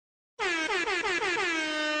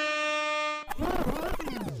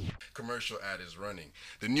commercial ad is running.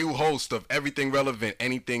 The new host of Everything Relevant,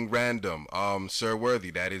 Anything Random, Sir Worthy,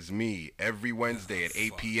 that is me, every Wednesday at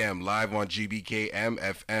 8 p.m. live on GBKM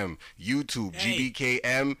FM, YouTube,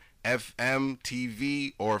 GBKM FM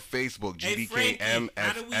TV, or Facebook, GBKM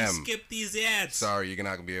how do we FM. skip these ads? Sorry, you're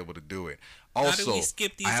not gonna be able to do it. How do Also, we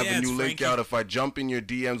skip these I have a ads, new link Frankie? out. If I jump in your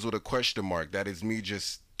DMs with a question mark, that is me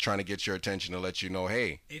just trying to get your attention to let you know,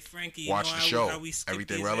 hey, Hey Frankie, watch you know the show. how we skip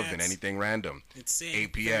Everything these Relevant, ads? Anything Random. It's saying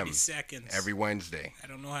 8 p.m. 30 seconds. every Wednesday. I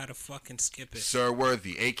don't know how to fucking skip it. Sir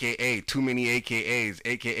Worthy, aka Too Many AKAs,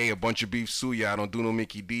 aka A Bunch of Beef Suya, I Don't Do No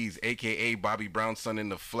Mickey D's, aka Bobby Brown's Son in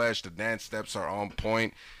the Flesh. The dance steps are on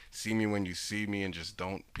point. See me when you see me and just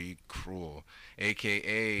don't be cruel.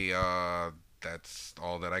 AKA, that's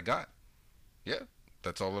all that I got. Yeah,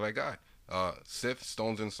 that's all that I got. Sith,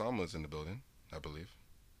 Stones, and Sama's in the building, I believe.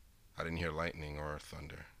 I didn't hear lightning or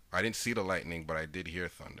thunder. I didn't see the lightning, but I did hear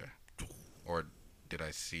thunder. Or did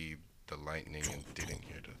I see the lightning and didn't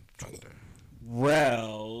hear the thunder?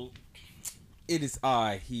 Well, it is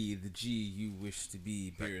I, he, the G you wish to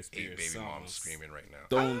be. Like Beerus, 8 baby Songs, moms screaming right now.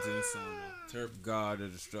 Stones and Sama, Turp God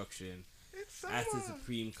of Destruction, It's Acid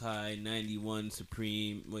Supreme Kai, 91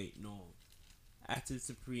 Supreme. Wait, no. Acid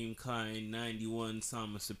Supreme Kai, 91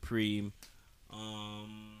 Sama Supreme.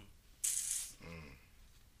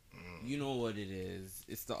 You know what it is.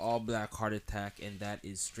 It's the all black heart attack, and that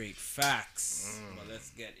is straight facts. But let's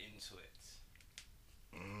get into it.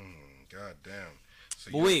 God damn.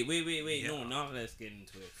 So But wait. No, not let's get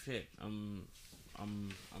into it. Shit. I'm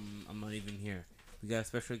not even here. We got a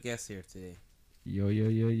special guest here today. Yo.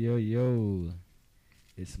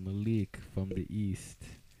 It's Malik from the East.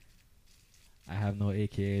 I have no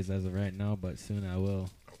AKAs as of right now, but soon I will.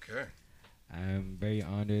 Okay. I'm very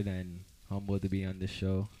honored and humbled to be on this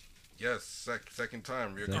show. Yes, second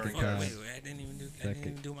time. Second Reoccurring time. guest. Wait, I didn't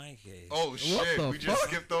even do my case. Oh shit, the we just fuck?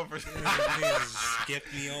 skipped over. Niggas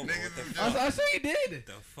skipped me over. Niggas What the just- fuck? I saw you did.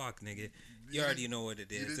 The fuck, nigga? You already know what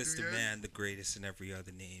it You is. didn't It's do the yours? man, the greatest in every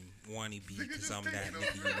other name. Wanny B, Nigga because just I'm that taking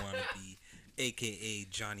nigga over. you wanna be. AKA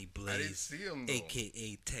Johnny I didn't Blaze. see him though.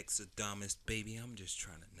 AKA Texadamus, baby. I'm just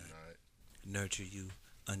trying to Alright, nurture you,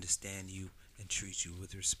 understand you, and treat you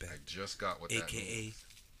with I respect. just got what that AKA means.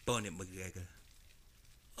 Bonnet McGregor.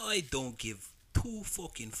 I don't give two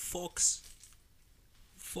fucking fucks.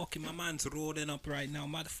 Fucking my man's rolling up right now,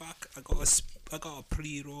 motherfucker. I got a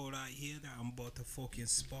pre-roll right here that I'm about to fucking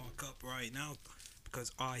spark up right now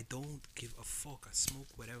because I don't give a fuck. I smoke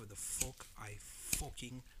whatever the fuck I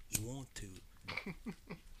fucking want to.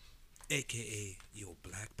 AKA yo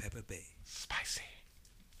Black Pepper Bay. Spicy.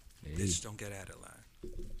 Hey. Bitch, don't get out of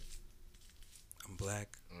line. I'm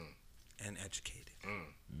black and educated.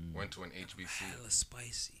 Went to an HBC Hella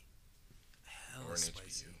spicy. or Hella an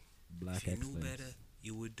spicy. HBU. Black If you knew excellence. better,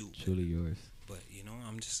 you would do better. Truly yours. But you know,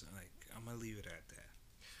 I'm just like I'm gonna leave it at that.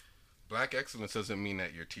 Black excellence doesn't mean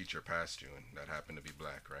that your teacher passed you and that happened to be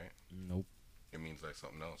black, right? Nope. It means like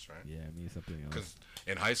something else, right? Yeah, I mean something else. Because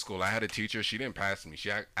in high school, I had a teacher. She didn't pass me.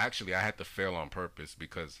 Actually, I had to fail on purpose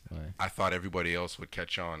because Why? I thought everybody else would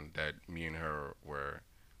catch on that me and her were.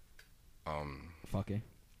 Fucking.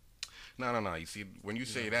 No. You see, when you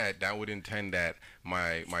say that would intend that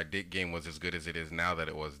my dick game was as good as it is now that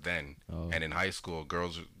it was then. Oh. And in high school,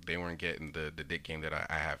 girls they weren't getting the dick game that I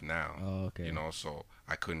have now. Oh, okay. You know, so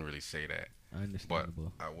I couldn't really say that. But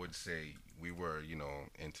Understandable. I would say we were,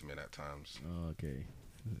 intimate at times. Oh, okay.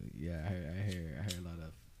 Yeah, I hear a lot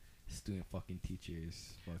of student fucking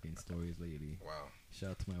teachers fucking stories lately. Wow.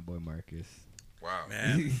 Shout out to my boy Marcus. Wow.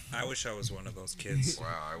 Man, I wish I was one of those kids. Wow.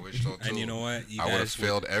 I wish so too. And you know what? You I would have guys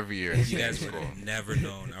failed every year in You senior guys would school. have never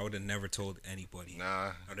known. I would have never told anybody. Nah.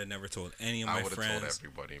 I would have never told any of I my would have told friends.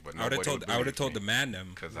 everybody, but I would have told. I would have told the them man them.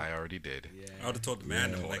 because I already did. I would have told the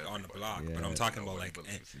man them Yeah. like on the block. Yeah. But I'm talking about Nobody like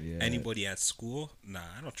believes Yeah. anybody at school. Nah,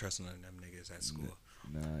 I don't trust none of them niggas at school.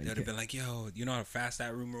 Nah, They you would have can't- been like, yo, you know how fast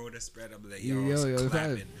that rumor would have spread? I'd be like, Yo, yo, it's it's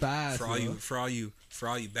clapping. fast, For all yo. for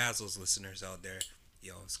all you Basil's listeners out there,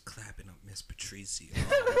 yo, it's clapping up Miss Patricia.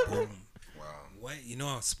 Oh, boom. Wow. What? You know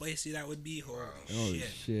how spicy that would be? Holy Oh shit.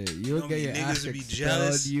 shit! You You'll know get how your many ass niggas would be expelled.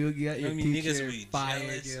 jealous? You get You know your how many niggas teacher would be fired,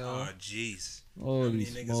 jealous? yo. Oh, jeez. You know how Holy many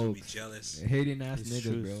niggas would be smokes! jealous? Hating ass It's niggas,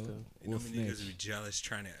 true bro. stuff. You know Will how many niggas would snitch. be jealous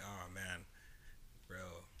trying to? Oh man, bro,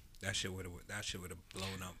 that shit would have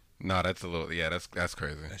blown up. No, that's a little. Yeah, that's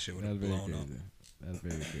crazy. That shit would That's have very blown up. crazy. That's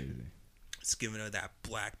very crazy. It's giving her that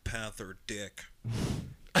Black Panther dick.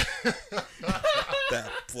 That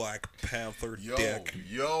Black Panther dick.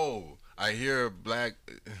 Yo, I hear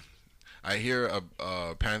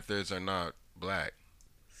Panthers are not black.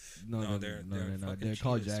 No, they're they're not. fucking They're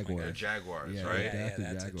called cheaters, my guy. They're Jaguars. Jaguars, Yeah, right? That's the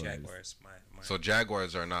that's Jaguars. a Jaguars. My mind. So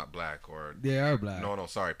jaguars are not black, or They are black. no,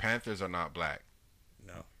 sorry, panthers are not black.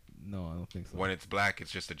 No. No, I don't think so. When it's black,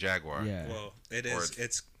 it's just a jaguar. Yeah, Well, it Or is.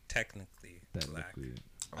 It's technically black. technically.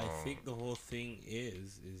 I Oh. think the whole thing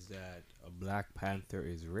is that a Black Panther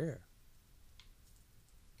is rare.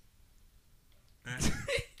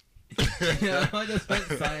 Yeah, I just went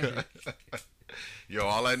silent. Yo,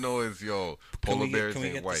 all I know is polar bears Can we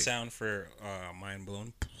ain't get white. the sound for mind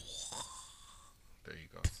blown? There you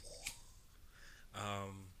go.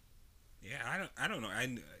 Yeah, I don't know.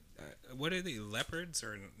 What are they? Leopards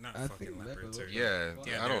or not? I Fucking think leopards. leopard- Or, Yeah,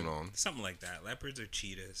 yeah, I don't they're- know. Something like that. Leopards or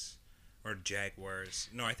cheetahs, or jaguars.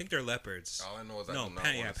 No, I think they're leopards. All I know is I No, do not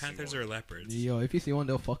wanna see panthers one. are leopards. Yo, if you see one,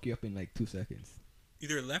 they'll fuck you up in like 2 seconds.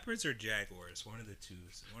 Either leopards or jaguars. One of the two.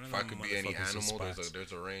 One of If I them could be any motherfuckers with animal, spots.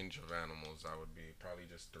 there's a range of animals. I would be probably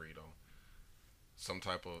just 3 though. Some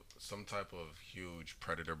type of huge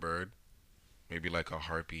predator bird, maybe like a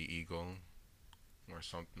harpy eagle, or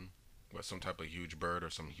something. But some type of huge bird or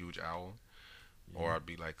some huge owl, or I'd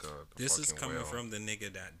be like a This is fucking coming whale. from the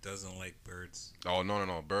nigga that doesn't like birds. Oh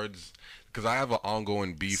no, birds. Because I have an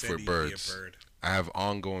ongoing beef Said with he'd be a birds. bird. I have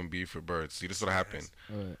ongoing beef with birds. See, this is what happened.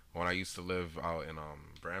 Alright. When I used to live out in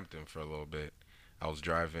Brampton for a little bit, I was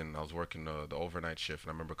working the overnight shift, and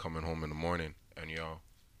I remember coming home in the morning, and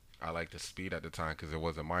I liked the speed at the time because it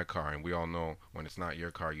wasn't my car, and we all know when it's not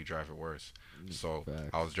your car, you drive it worse. So Facts.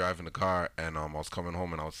 I was driving the car, and I was coming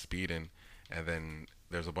home, and I was speeding, and then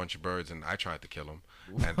there's a bunch of birds, and I tried to kill them,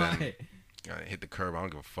 and then Why? I hit the curb, I don't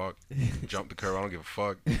give a fuck. Jump the curb, I don't give a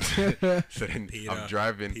fuck. So then Peter, I'm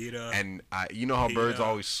driving, Peter, and you know how birds Peter.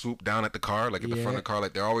 always swoop down at the car, like at the front of Yeah. the car,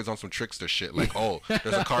 like they're always on some trickster shit. Like, oh,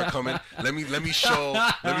 there's a car coming. Let me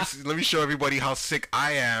show everybody how sick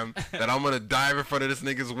I am, that I'm gonna dive in front of this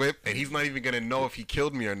nigga's whip, and he's not even gonna know if he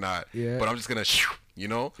killed me or not. Yeah. But I'm just gonna,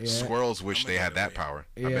 Yeah. Squirrels wish I'm they gonna had get that away. power.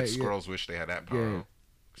 I Yeah, bet yeah. squirrels wish they had that power.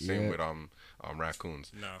 Yeah. Same Yeah. with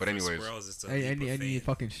raccoons. No, But for anyways, squirrels, it's a Any, leap any, of any faith.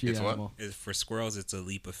 fucking shit It's what? animal. For squirrels, it's a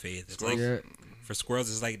leap of faith. It's Squirrels? like Yeah. for squirrels,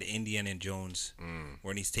 it's like the Indiana Jones Mm.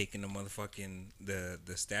 when he's taking the motherfucking the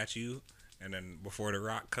statue, and then before the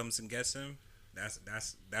rock comes and gets him,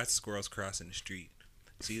 that's squirrels crossing the street.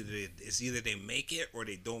 It's either they make it or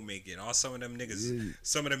they don't make it. Some of them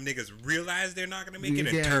niggas realize they're not gonna make it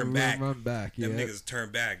and Yeah, turn back. Run back. Yeah. Them niggas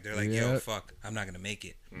turn back. They're like, Yeah. yo, fuck, I'm not gonna make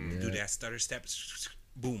it. Do Yeah. that stutter step,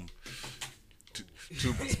 boom.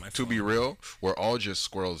 To be real, we're all just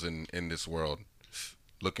squirrels in this world,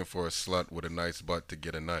 looking for a slut with a nice butt to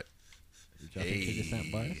get a nut. You dropping 50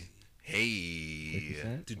 Cent bars? Hey,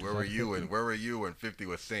 50 Cent? where were you when 50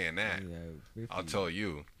 was saying that? Yeah, 50. I'll tell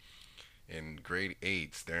you. In grade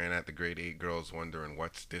 8, staring at the grade 8 girls, wondering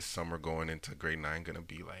what's this summer going into grade 9 gonna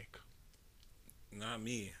be like. Not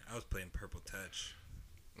me. I was playing Purple Touch,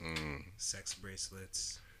 Mm, sex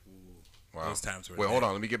bracelets. Ooh. wow. Those times were Wait, lit. hold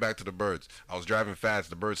on. Let me get back to the birds. I was driving fast.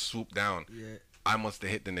 The birds swooped down. Yeah. I must have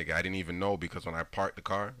hit the nigga. I didn't even know because when I parked the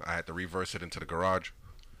car, I had to reverse it into the garage.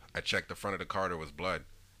 I checked the front of the car. There was blood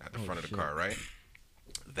at the Oh, front of the shit. car, right?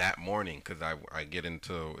 That morning, because I get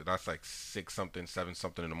into, that's like 6 something, 7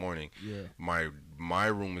 something in the morning. Yeah. My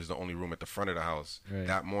room is the only room at the front of the house. Right.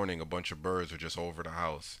 That morning, a bunch of birds were just over the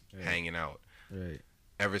house, Right. hanging out. Right.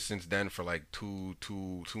 Ever since then, for like two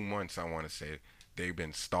months, I want to say, they've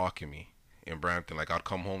been stalking me in Brampton. Like, I'd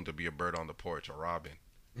come home to be a bird on the porch, a robin.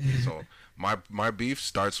 So my beef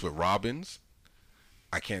starts with robins.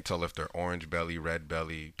 I can't tell if they're orange belly, red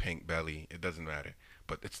belly, pink belly. It doesn't matter.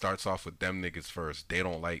 But it starts off with them niggas first. They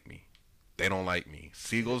don't like me.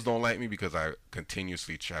 Seagulls don't like me because I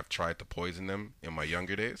continuously have tried to poison them in my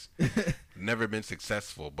younger days. Never been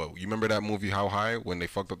successful. But you remember that movie How High when they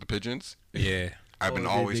fucked up the pigeons? Yeah. I've been Oh,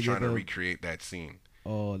 always they trying to gave them- recreate that scene.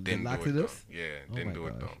 Oh, the Didn't do it though. laxatives? Yeah, Oh didn't my do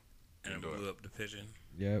it gosh. though. And it Didn't do blew it. up the pigeon.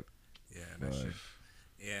 Yep. Yeah, that shit. Right.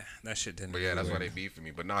 Yeah, that shit didn't. But yeah, do that's it. why they beefing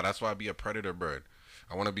me. But nah, that's why I be a predator bird.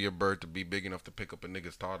 I want to be a bird to be big enough to pick up a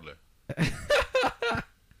nigga's toddler. Like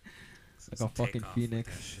a Take fucking off with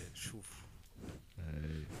phoenix. that shit. Shoof.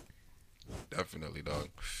 Definitely, dog.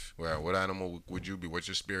 Well, what animal would you be? What's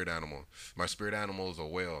your spirit animal? My spirit animal is a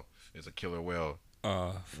whale. Is a killer whale.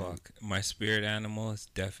 Fuck. My spirit animal is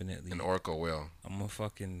definitely. An orca whale. I'm a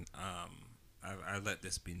fucking. I let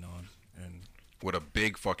this be known, and With a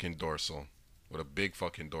big fucking dorsal. With a big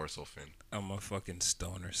fucking dorsal fin. I'm a fucking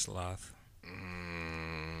stoner sloth.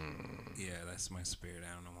 Mm, Yeah, that's my spirit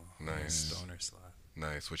animal. I'm a Nice. stoner sloth.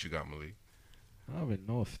 nice. What you got, Malik? I don't even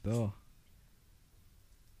know still.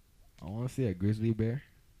 I want to see a grizzly bear.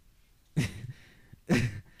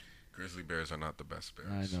 Grizzly bears are not the best I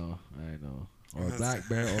bears. know. Or a black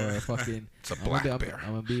bear or a fucking. It's a I'm black gonna be, bear. I'm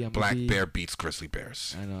gonna be. Black bear beats grizzly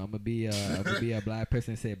bears. I know. I'm gonna be a black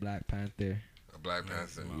person. Say Black Panther. Black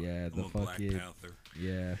Panther. Yeah, I'm the a Black fucking Panther.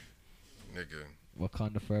 yeah. Nigga,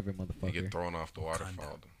 Wakanda forever, you motherfucker. get thrown off the Wakanda.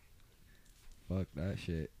 waterfall. Fuck that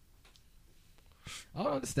shit. I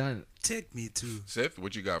don't understand. Take me to Sith,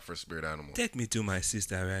 what you got for spirit animal? my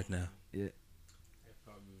sister right now. Yeah.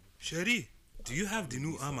 Sherry, do you have the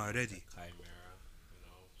new armor ready? Chimera, you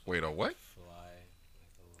know. Wait, a what? Fly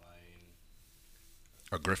like a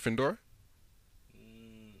lion. A Gryffindor?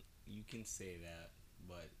 You can say that,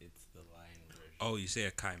 but it's the lion version. Oh, you say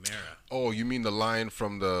a chimera. Oh, you mean the lion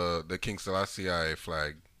from the King Selassie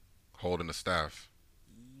flag holding the staff?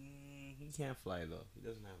 He can't fly though. He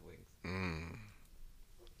doesn't have wings. Mm.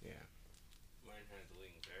 Yeah. Lion has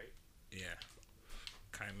wings, right? Yeah.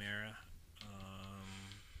 Chimera.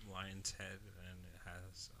 Lion's head, and it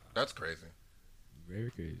has. That's crazy.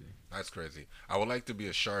 Very crazy. That's crazy. I would like to be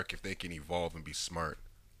a shark if they can evolve and be smart.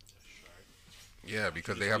 Yeah,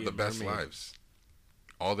 because they just have be the a best mermaid? lives.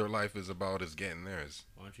 All their life is about is getting theirs.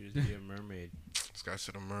 Why don't you just be a mermaid? This guy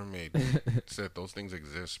said a mermaid. Said those things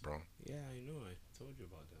exist, bro. Yeah, I know. I told you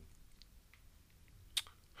about them.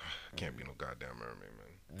 I can't be no goddamn mermaid,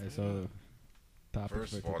 man. Alright, so topic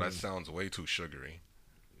First for of all, that today. sounds way too sugary.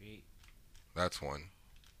 Wait. That's one.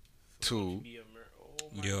 So why don't Two. you be a oh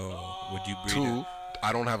my Yo, God. would you breed Two,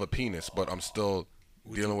 I don't have a penis, but I'm still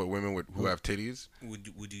Would dealing with women who have titties.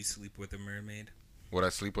 Would you sleep with a mermaid? Would I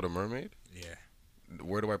sleep with a mermaid? Yeah.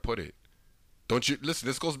 Where do I put it? Don't you listen?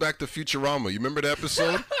 This goes back to Futurama. You remember the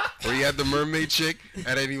episode where he had the mermaid chick, and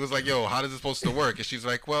then he was like, "Yo, how is it supposed to work?" And she's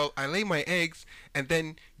like, "Well, I lay my eggs, and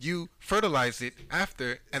then you fertilize it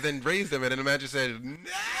after, and then raise them." And then the man just said, "No!"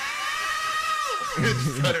 and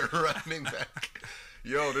started running back.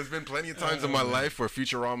 Yo, there's been plenty of times in my life where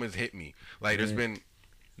Futurama's hit me. Like, there's been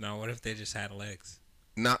No, what if they just had legs?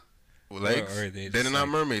 not legs. Or they They're just, not like-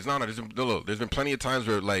 mermaids. No, look, there's been plenty of times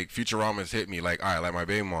where like Futurama's hit me. Like, all right, like my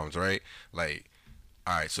baby moms, right? Like,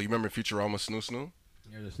 all right. So you remember Futurama Snoo Snoo?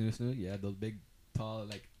 You're the snoo. Yeah, those big, tall,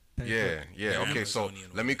 like. 10 Yeah, foot- yeah. Yeah, Okay, so Amazonian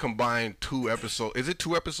let me woman. combine 2 episodes. Is it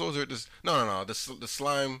 2 episodes or just no? The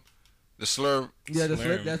slime, the slurp. Yeah, the Slurm.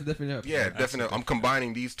 slip. That's definitely. Yeah, That's definitely. I'm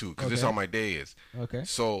combining these 2 because this is Okay. how my day is. Okay.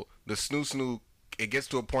 So the Snoo Snoo, it gets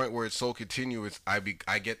to a point where it's so continuous. I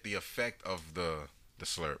get the effect of the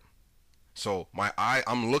slurp. So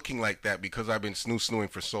I'm looking like that because I've been snooing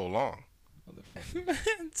for so long.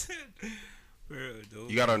 Bro, those-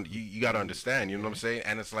 You gotta understand. You know what I'm saying?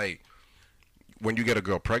 And it's like when you get a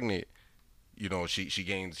girl pregnant, you know she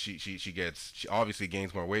obviously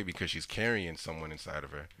gains more weight because she's carrying someone inside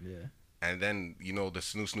of her. Yeah. And then the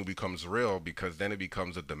snoo becomes real because then it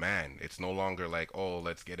becomes a demand. It's no longer like, oh,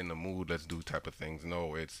 let's get in the mood, let's do type of things.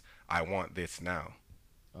 No, it's I want this now.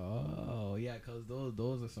 Oh yeah, cause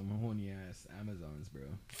those are some horny ass Amazons, bro.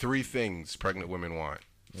 3 things pregnant women want: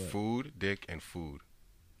 What? food, dick, and food.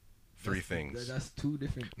 3 That's- things. That's 2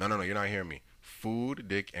 different. No, you're not hearing me. Food,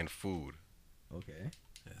 dick, and food. Okay.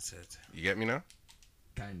 That's it. You get me now?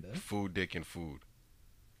 Kinda. Food, dick, and food.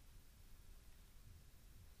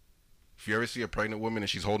 If you ever see a pregnant woman and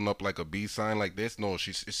she's holding up like a B sign like this, no,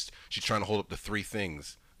 she's trying to hold up the 3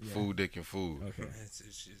 things: Yeah. food, dick, and food. Okay. It's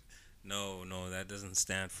just, no, that doesn't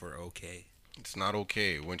stand for okay. It's not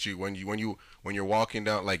okay when you're walking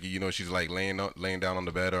down, like she's like laying down on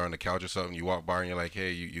the bed or on the couch or something. You walk by and you're like,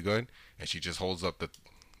 hey, you good? And she just holds up the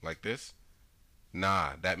like this.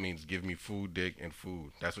 Nah, that means give me food, dick, and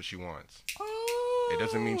food. That's what she wants. It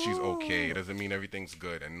doesn't mean she's okay. It doesn't mean everything's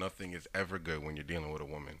good, and nothing is ever good when you're dealing with a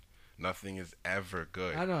woman. Nothing is ever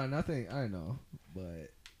good. I know nothing. I know, but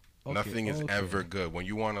okay, Nothing is okay. ever good when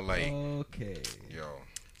you want to like, Okay. yo.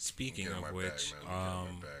 Speaking Get in of my which, bag, man. Get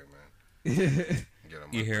in my bag, man. Get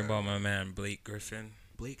in my you hear bag. about my man Blake Griffin?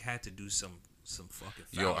 Blake had to do some fucking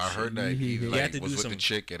foul Yo, I shit. heard that he He like, had to was do with the some-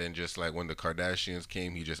 chick, and then just like when the Kardashians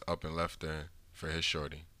came, he just up and left her for his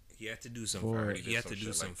shorty. He had to do some. Or- He had to Some do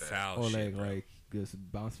shit some like that. foul Or shit. bro. like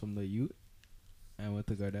just bounce from the Ute and with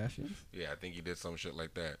the Kardashians. Yeah, I think he did some shit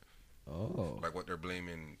like that. Oh. Like what they're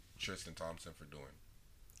blaming Tristan Thompson for doing.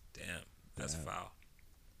 Damn, that's Damn. foul.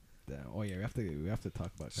 Damn. Oh yeah, we have to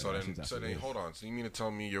talk about So Kardashians then, after this. hold on. So you mean to tell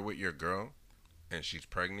me you're with your girl, and she's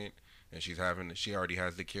pregnant, and she already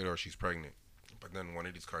has the kid, or she's pregnant, but then one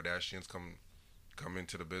of these Kardashians come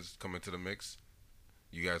into the mix.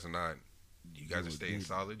 You guys are Dude, staying dude.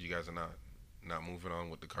 solid. You guys are not moving on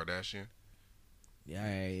with the Kardashian. Yeah,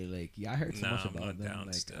 I heard so Nah, much I'm about not them. down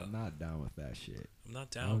like, still. I'm not down with that shit. I'm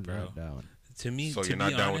not down, I'm bro. not down. To me, So to you're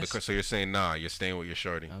not be down honest, with the. So you're saying nah, you're staying with your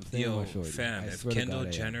shorty. I'm staying Yo, with Shorty. fam, I if swear to Kendall God, I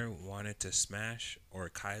am. Jenner wanted to smash or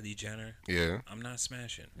Kylie Jenner, Yeah. I'm not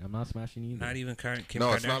smashing. I'm not smashing either. Not even Kim No,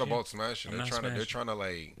 Kardashian. it's not about smashing. I'm They're not trying to. They're smashing. trying to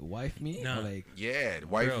like. Wife me? No. Or like, Yeah,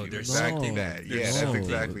 wife Bro, you. there's Exactly something- that. Yeah, there's that's something-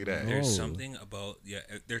 exactly that. No. There's something about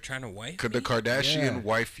they're trying to wife. Could the me? Kardashian Yeah.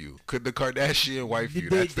 wife you? Could the Kardashian wife you?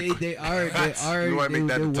 They That's the they are. You might make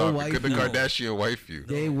that they the will topic. wife Could the you. Kardashian wife you?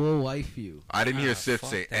 They will wife you. I didn't hear Ah, Sith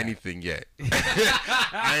fuck say that. anything yet.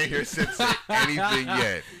 I ain't hear Sith say anything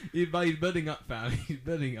yet. He's building up, fam. He's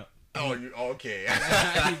building up. Oh, okay.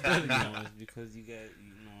 He's building No, up. it's because you got,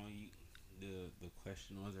 the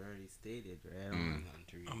question was already stated, right? I don't have nothing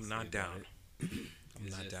to really I'm say not about down. it. I'm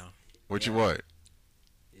It's not just- down. What you Yeah. what?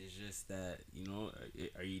 It's just that,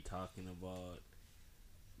 are you talking about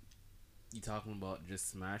just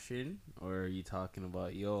smashing, or are you talking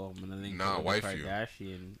about, yo, I'm gonna link Nah, up with wife the you.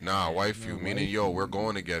 Kardashian? Nah, and- wife you. No, Meaning, wife yo, you. we're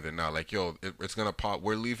going together now. Like, yo, it's gonna pop.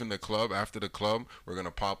 We're leaving the club. After the club, we're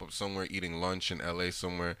gonna pop up somewhere, eating lunch in LA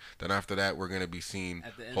somewhere. Then after that, we're gonna be seen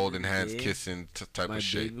At the end holding of the hands, day, kissing, type My of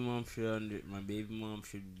shit. baby mom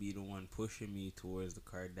should be the one pushing me towards the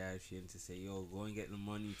Kardashian to say, yo, go and get the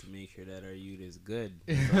money to make sure that our youth is good.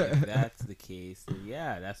 So if that's the case, then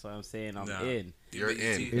yeah, that's what I'm saying. I'm Nah. in. You're But you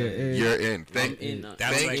in. see- Yeah, yeah. You're in. I'm Thank in. That's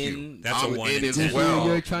Thank like you. That's I'm a 1 in in as 10. well.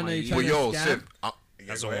 You're trying to Well, yo, scam? Sith.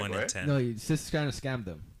 That's go a ahead, 1 go in ahead. 10. No, he's just trying to scam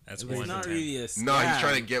them. That's It's 1 in not 10. really a No, he's scam.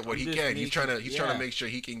 trying to get what I'm he just can. He's trying to making- make sure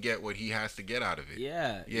he can get what he has to get out of it.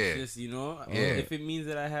 Yeah, Yeah. It's just Yeah. if it means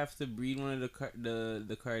that I have to breed one of the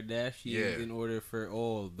Kardashians Yeah. in order for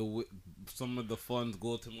some of the funds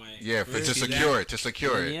go to my Yeah, for, to birthday, secure it, to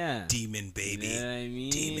secure then it. yeah, Demon baby. You know what I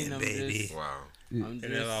mean? Demon I'm baby. Just, Wow. I'm And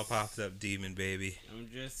it all just, popped up, demon baby. I'm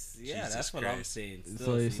just Jesus that's what I'm Christ. saying. So, Still,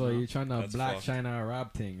 so you know? you're trying to That's black fucked. China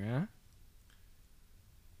Arab thing, right?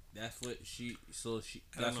 That's what she. So she.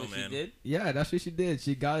 I don't That's know, what man. she did. Yeah, that's what she did.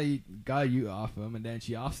 She got you off him, and then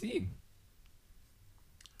she off scene.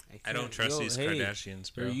 I don't can't- trust yo, these hey,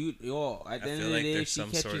 Kardashians, bro. At I the end feel of like the day, there's she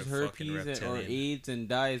some sort catches of fucking herpes or reptilian. AIDS and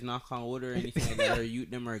dies, knock on wood or anything like that. Her youth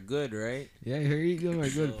them are good, right? Yeah, her you doing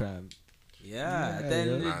good, So- fam. Yeah. At Yeah, the end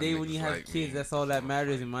yeah. of the Nah, day, when niggas you have like me. kids, that's all that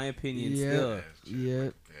matters, in my opinion. Yeah. Still, Yeah.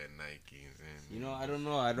 Bad Nikes and you know, I don't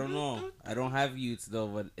know. I don't have youths though,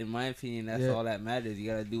 but in my opinion, that's Yeah. all that matters. You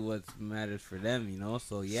gotta do what matters for them, you know.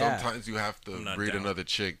 So yeah, Sometimes you have to I'm not breed down. another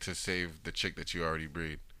chick to save the chick that you already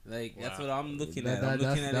breed. like that's Wow. what I'm looking That- at. that- I'm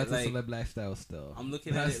looking at that's it like a celeb lifestyle still. I'm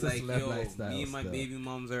looking That's at the it like, celeb yo, lifestyle me and my still. baby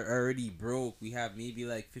moms are already broke. We have maybe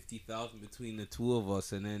like 50,000 between the two of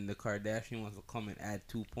us, and then the Kardashian wants to come and add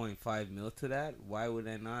 2.5 mil to that. Why would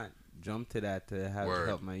I not jump to that to have Word.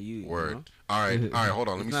 help my youth? Word. You know? All right, hold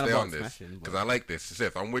on. Let It's me not stay about on this smashing, because but- I like this.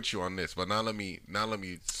 Sith, I'm with you on this, but now let me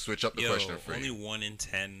switch up the Yo, question for only you. 1 in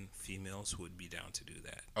 10 females would be down to do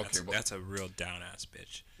that. Okay, That's, but- that's a real down ass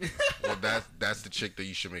bitch. Well, that's the chick that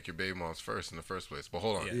you should make your baby moms first in the first place. But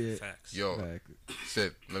hold on, Yeah, Yeah. facts. yo, Exactly.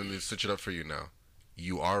 Sith, let me switch it up for you now.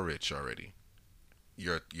 You are rich already.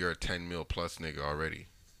 You're a 10 mil plus nigga already,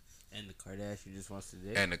 And the Kardashian just wants to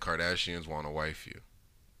date and the Kardashians want to wife you.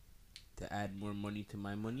 to add more money to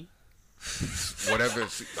my money. Whatever.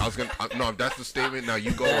 I was gonna. No, if that's the statement. Now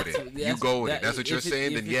you go with it. You go with it. That's what you're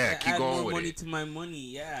saying. Then yeah, keep going more with money it. to my money,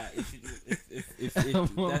 yeah. If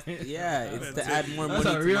More that's, money. yeah, it's That's to add it. more That's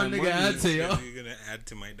money a to real my nigga money. answer, yo. You're gonna add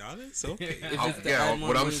to my dollars? Okay. If it's to Yeah, add more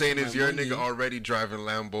what I'm money saying to is my your money, nigga already driving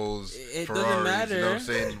Lambos, It doesn't Ferraris. You know matter. what I'm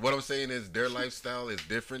saying? What I'm saying is their lifestyle is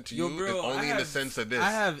different to Yo, you, bro, only I in the have- sense of this.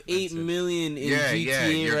 I have 8 million in Yeah, yeah,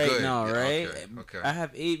 GTA you're right good. now, Yeah, right? okay. I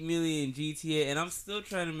have 8 million in GTA, and I'm still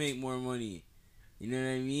trying to make more money. You know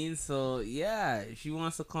what I mean? So yeah, if she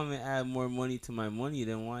wants to come and add more money to my money,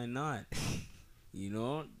 then why not? You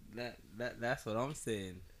know that's what I'm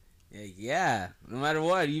saying. Like, yeah, no matter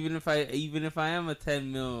what, even if I am a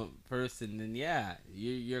 10 mil person, then yeah,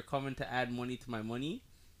 you're coming to add money to my money.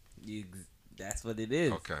 That's what it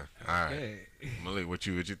is. Okay, all right. Okay. Malik, what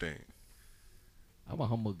you think? I'm a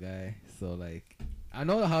humble guy, so like I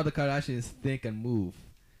know how the Kardashians think and move,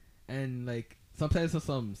 and like sometimes it's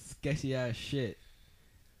some sketchy ass shit.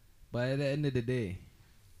 But at the end of the day,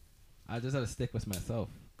 I just have to stick with myself,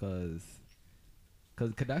 cause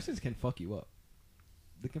Kardashians can fuck you up.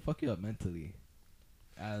 They can fuck you up mentally,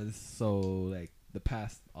 as so like the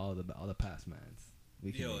past, all the past mans.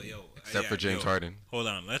 We can Yo. Except yeah, for James yo. Harden. Hold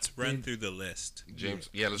on. Let's run through the list. James,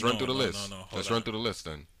 yeah, let's No, run through the no, list. no, hold Let's on. run through the list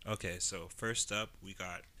then. Okay, so first up, we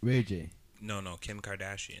got Ray J. no, Kim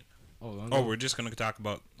Kardashian. Oh, We're just gonna talk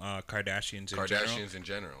about Kardashians in general. Kardashians in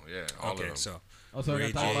general, yeah, all Okay, of them. so also we're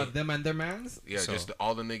Ray gonna talk J. about them and their mans. Yeah, So- just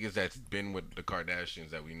all the niggas that's been with the Kardashians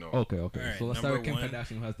that we know. Okay. All right, So let's start with Kim number one.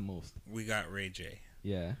 Kardashian, who has the most. we got Ray J.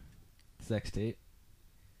 Yeah, sex tape.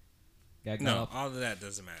 got No, off. all of that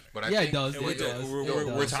doesn't matter. But I Yeah, think it does. And It does. we're, It we're,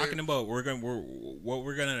 does. we're talking about what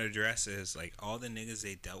we're gonna address is like all the niggas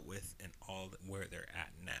they dealt with and where they're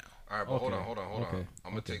at now. All right, but Okay. hold on. Okay.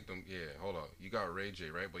 I'm gonna Okay. take them. Yeah, hold on. You got Ray J,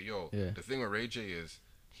 right? But yo, Yeah. the thing with Ray J is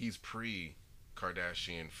he's pre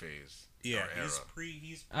Kardashian phase. Yeah, or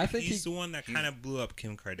he's I think he's he- the one that kind of blew up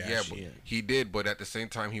Kim Kardashian. Yeah, but he did. But at the same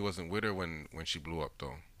time, he wasn't with her when she blew up,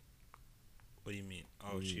 though. What do you mean?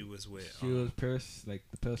 Oh, she was with. She was Paris, like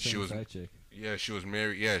the person She was- side chick. Yeah, she was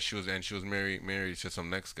married. Yeah, she was married to some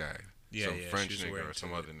next guy, Yeah, some yeah, French she was nigga wearing or some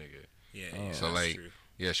two. other nigga. Yeah, Oh. yeah. So, that's like, true.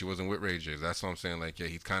 Yeah, she wasn't with Ray J. That's what I'm saying. Like, yeah,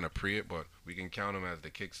 he's kind of pre it, but we can count him as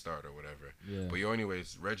the kickstart or whatever. Yeah. But yo,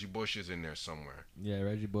 anyways, Reggie Bush is in there somewhere. Yeah,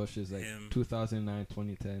 Reggie Bush is like Him. 2009,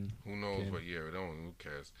 2010. Who knows Kim. what year? Who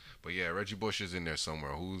cares? But yeah, Reggie Bush is in there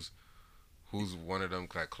somewhere. Who's one of them?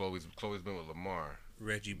 Like Chloe's been with Lamar.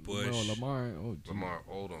 Reggie Bush, No, Lamar. Oh, gee. Lamar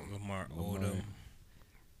Odom. Lamar Lamar. Odom.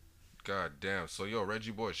 God damn. So yo,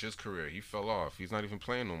 Reggie Bush, his career, he fell off. He's not even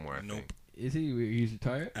playing no more. I Nope. think Is he? He's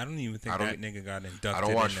retired. I don't even think I don't- that nigga got inducted.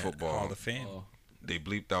 don't watch in the football. Hall of Fame. Oh, they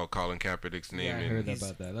bleeped out Colin Kaepernick's name yeah, I in, heard he's-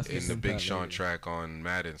 about that. Let's in get the into Big that Sean later. track on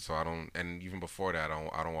Madden. So I don't. And even before that,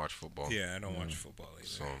 I don't watch football. Yeah, I don't watch football either.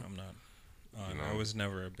 So, I'm not. you I know. was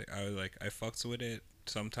never a big. I was like I fucks with it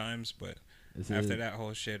sometimes, but Is it, after that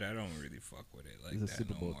whole shit, I don't really fuck with it like it's a that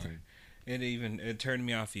Super no Bowl more. team. It turned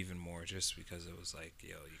me off even more just because it was like,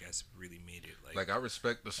 yo, you guys really made it like Like I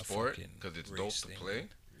respect the sport fucking because it's dope race to thing. play.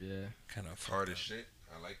 Yeah. kind of It's hard as shit.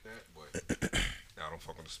 I like that, but I don't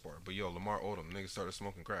fuck with the sport. But yo, Lamar Odom, niggas started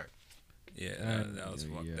smoking crack. Yeah, And, that was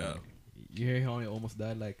yeah, fucked yeah. up. You hear he only almost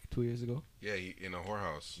died like 2 years ago? Yeah, he in a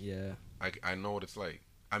whorehouse. Yeah. I know what it's like.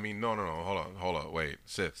 I mean, no. Hold on. Wait,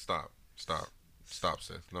 Sith, stop,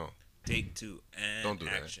 Sith. No, Take two and Don't do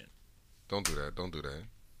that. action. don't do that.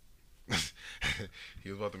 He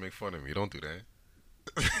was about to make fun of me. Don't do that.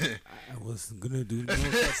 I was gonna do no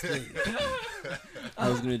such thing. I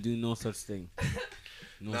was gonna do no such thing.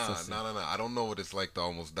 No Nah, such thing. no. I don't know what it's like to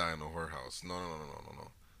almost die in a whorehouse. No.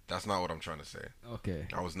 That's not what I'm trying to say. Okay.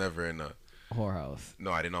 I was never in a. Whorehouse.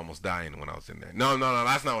 No, I didn't almost die when I was in there. No.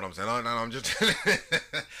 That's not what I'm saying. No. I'm just.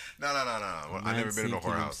 no. I never been in a Man thinking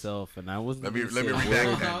whorehouse. himself, and I wasn't. Let me gonna say redact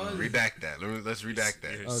word. that. Redact that. Let's redact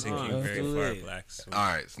that. You're Okay. sinking Let's very do far, it. Black. So All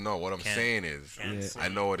right. So no, what I'm Can't- saying is, can't Yeah. say I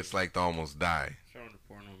know what it's like to almost die. Showing the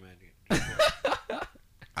porno magic.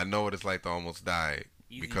 I know what it's like to almost die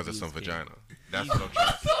Easy because of some views, kid. vagina.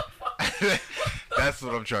 That's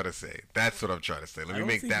what I'm trying to say. That's what I'm trying to say. Let me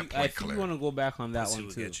make that I point think clear. you want to go back on that pussy one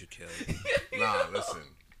will too. get you killed. Nah, listen.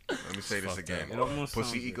 Let me say this Fucked again. up. It almost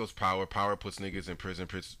Pussy sounds equals power. Power puts niggas in prison.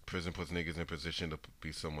 Prison puts niggas in position to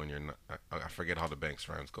be someone you're not. I forget how the Banks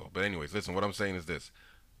rhymes go. But anyways, listen. What I'm saying is this.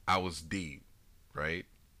 I was deep, right?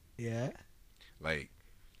 Yeah. Like,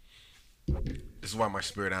 this is why my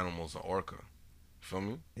spirit animal is an orca. Feel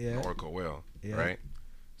me? Yeah. An orca whale, Yeah. right?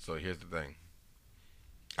 So here's the thing.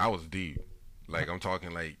 I was deep. Like, I'm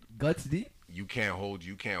talking like Guts deep? you can't hold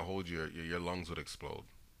your lungs would explode,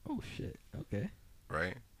 Oh shit. Okay.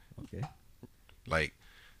 right? Okay. Like,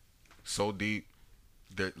 so deep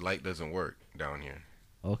the light doesn't work down here.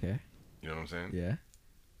 Okay. You know what I'm saying? Yeah.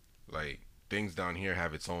 Like, things down here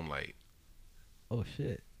have its own light. Oh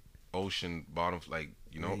shit. Ocean bottom, like,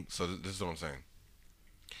 you know. Right. So this is what I'm saying.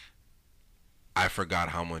 I forgot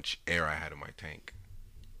how much air I had in my tank.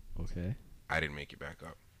 Okay. I didn't make it back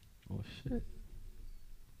up. Oh shit.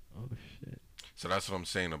 Oh shit. So that's what I'm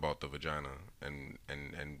saying about the vagina and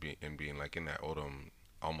being like in that Odom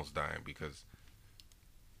almost dying because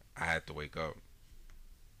I had to wake up.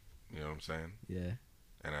 You know what I'm saying? Yeah.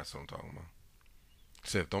 And that's what I'm talking about.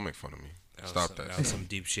 Sif, don't make fun of me. That was Stop some, that. That was some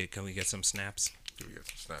deep shit. Can we get some snaps? Can we get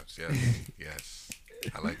some snaps? Yes. Yes.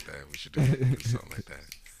 I like that. We should do something like that.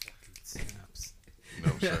 Snaps. You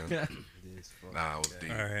know what I'm saying? This fuck. Nah, I was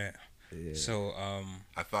deep. All right. Yeah. So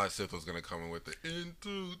I thought Sith was gonna come in with the in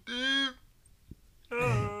too deep.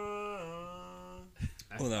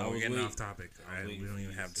 hold I on, we're was getting waiting- off topic. All right, we waiting don't for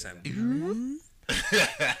even you have to say time.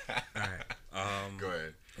 that. All right. Go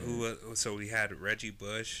ahead. So we had Reggie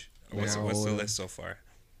Bush. Yeah. What's the list so far?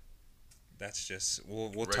 That's just we'll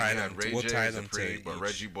Reggie tie had them. Ray We'll J tie as a them pre, to but each.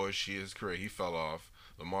 Reggie Bush, his career, he fell off.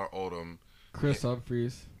 Lamar Odom, Chris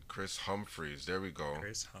Humphries. Chris Humphries. There we go.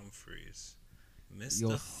 Chris Humphries, Mr. Yo,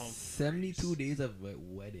 Humphries. 72 days of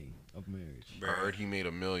wedding of marriage. I heard he made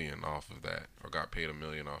 $1 million off of that, or got paid $1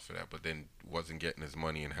 million off of that, but then wasn't getting his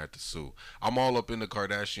money and had to sue. I'm all up in the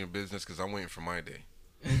Kardashian business because I'm waiting for my day.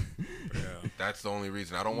 Yeah, That's the only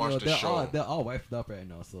reason. I don't watch Yo, the they're show. All, they're all wifed up right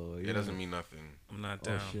now, so It doesn't mean nothing. I'm not Oh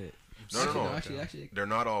down. shit. No, no, no. Actually, They're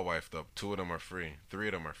not all wifed up. 2 of them are free. 3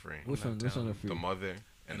 of them are free. which I'm one? not Which one down. are free? The mother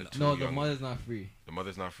And the And two No, the young. mother's not free. The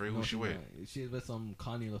mother's not free. No, Who's she she's with? not. She's with some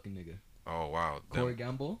Connie looking nigga. Oh wow. Corey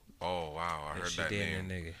Gamble? Oh wow. I And heard she that dating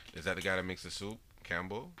name. a nigga. Is that the guy that makes the soup?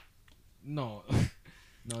 Campbell. No.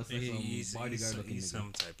 No, it's like some bodyguard looking he's nigga.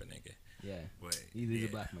 some type of nigga. Yeah. But He's yeah.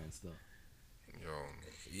 a black man still.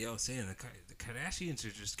 Yo. Saying the Kardashians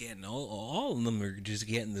are just getting all of them are just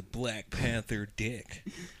getting the Black Panther dick.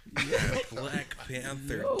 Black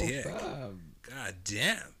Panther Yo, dick. fam. God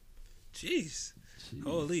damn. Jeez. Jeez.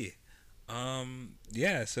 Holy.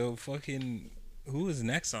 Yeah. So fucking. Who was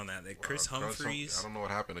next on that? Like Chris Humphries. I don't know what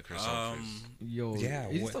happened to Chris Humphries. Yo, Yeah.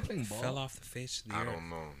 is he still playing ball? Fell off the face of the I earth. don't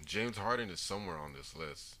know. James Harden is somewhere on this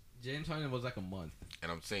list, James Harden was like a month.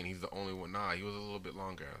 and I'm saying he's the only one. Nah, he was a little bit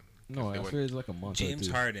longer. No, They I went- swear it's like a month. James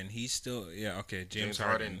or two. Harden. He's still. Yeah. Okay. James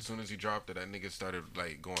Harden. As soon as he dropped it, that nigga started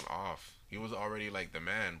like going off. He was already like the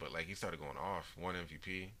man, but like he started going off. Won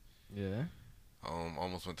MVP. Yeah.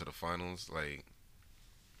 Almost went to the finals. Like,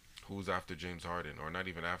 who's after James Harden, or not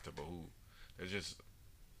even after, but who? There's just.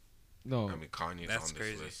 No, I mean, Kanye's That's on this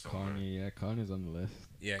crazy. list somewhere. Kanye. Yeah, Kanye's on the list.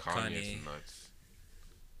 Yeah. Kanye's Kanye. nuts.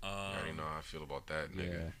 You already know how I feel about that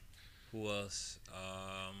nigga. Yeah. Who else?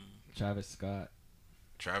 Travis Scott.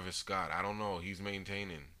 Travis Scott, I don't know. He's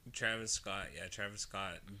maintaining. Travis Scott. Yeah. Travis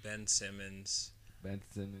Scott. Ben Simmons. Ben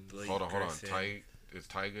Simmons. Blake Hold on. Griffin. Is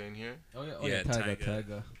Tyga in here? Oh yeah, Yeah, Tyga.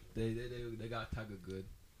 Tyga. They got Tyga good.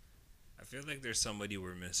 I feel like there's somebody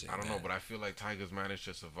we're missing. I don't know, man. but I feel like Tyga's managed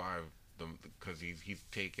to survive them because he's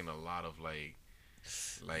taken a lot of like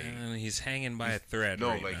He's hanging by a thread. no,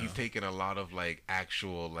 right like now. he's taken a lot of like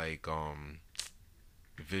actual like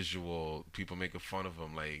visual people making fun of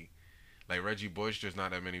him like Reggie Bush. There's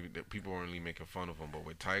not that many people weren't really making fun of him, but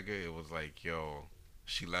with Tyga, it was like, yo,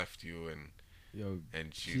 she left you Yo,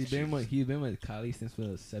 and he's been with Kylie since we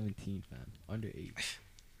was 17, fam. Under 8.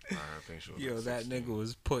 I think she was Yo, like that 16. nigga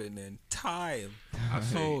was putting in time. I'll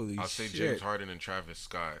Holy say shit. James Harden and Travis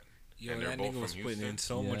Scott. Yo, And they're that both nigga from was putting in Houston?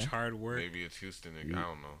 so Yeah. much hard work. Maybe it's Houston. I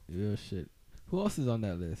don't know. Real shit. Who else is on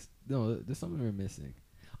that list? No, there's someone we're missing.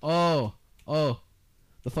 Oh,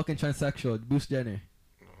 the fucking transsexual, Bruce Jenner.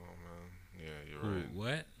 Oh man, yeah, you're Who, right.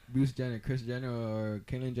 what? Bruce Jenner, Chris Jenner, or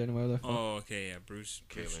Caitlyn Jenner, whatever the fuck. Oh, okay, yeah, Bruce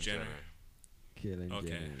Caitlyn Jenner. Caitlyn okay.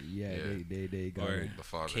 Jenner. Yeah, Yeah. they got Or him. The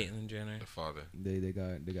father. Caitlyn Jenner. The father. They got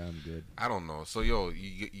him good. I don't know. So yo,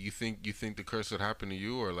 you think the curse would happen to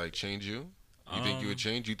you or like change you? You think you would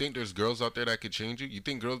change? You think there's girls out there that could change you? You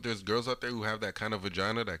think there's girls out there who have that kind of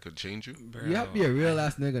vagina that could change you? Bro, You have to be a real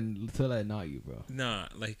ass nigga to let not you, bro. Nah,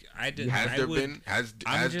 like I did. Has I there would, been I'm has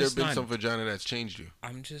there just been not- some vagina that's changed you?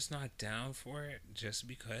 I'm just not down for it, just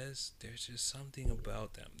because there's just something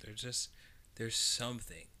about them. There's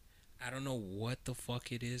something. I don't know what the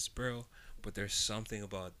fuck it is, bro, but there's something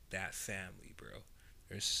about that family, bro.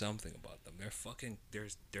 There's something about them.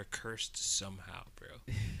 They're cursed somehow, bro.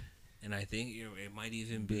 And I think it might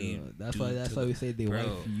even be. Bro, that's due why to we say they bro,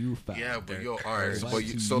 wife you, fam. Yeah, but They're yo, all right. cursed. But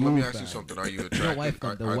Wife so let me you, ask you fam. something. Are you Your attractive? wife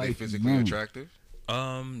got the Are they wife physically you. attractive?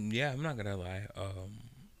 Yeah, I'm not gonna lie.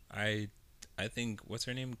 I think what's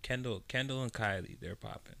her name? Kendall and Kylie, they're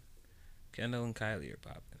popping. Kendall and Kylie are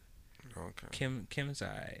popping. Okay. Kim's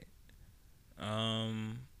alright.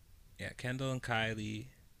 Yeah, Kendall and Kylie.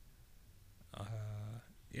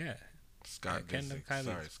 Yeah, Scott Kendall Disick. Kylie.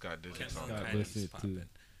 Sorry, Scott Disick. Kendall Scott and Disick Kylie's too. popping.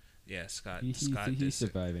 Yeah, Scott. He's Scott Disick.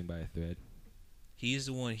 surviving by a thread. He's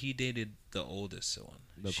the one. He dated the oldest one.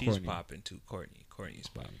 The She's Courtney. popping too. Courtney's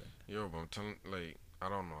popping. Yo, but I'm telling, like, I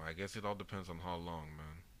don't know. I guess it all depends on how long, man.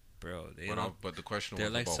 Bro, they But, look, but the question they're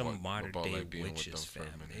was like about some what, modern about day like being with them witches, for a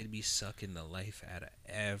fam. minute. They'd be sucking the life out of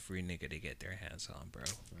every nigga they get their hands on, bro.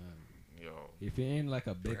 Yo, If you ain't like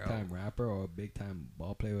a big Bro. time rapper or a big time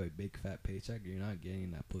ball player with a big fat paycheck, you're not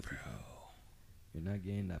getting that pussy. Bro. fam. You're not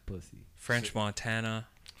getting that pussy. French Montana.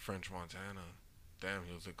 French Montana. Damn,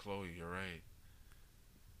 he was with Chloe. You're right.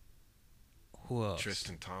 Who else?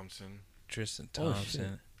 Tristan Thompson. Tristan Oh,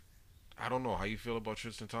 Thompson. I don't know how you feel about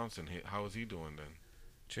Tristan Thompson. How is he doing then?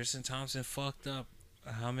 Tristan Thompson fucked up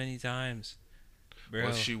how many times? Bro.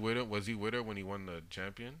 Was she with him? Was he with her when he won the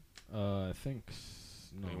champion? I think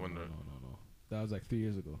no, He no, won no, the- no. That was like 3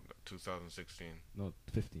 years ago. 2016, No,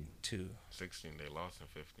 15. 16. They lost in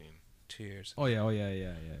 15. 2 years. Oh yeah.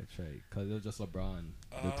 That's right. Cause it was just LeBron.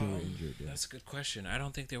 The two were injured. Yeah. That's a good question. I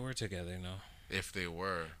don't think they were together, no. If they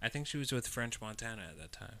were, I think she was with French Montana at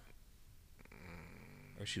that time.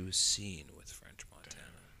 Or she was seen with French Montana.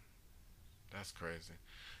 that's crazy.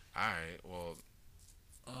 All right. Well,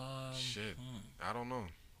 shit. I don't know.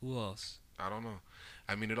 Who else? I don't know.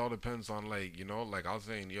 I mean, it all depends on like like I was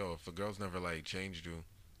saying, yo, if a girl's never like changed you,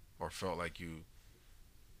 or felt like you,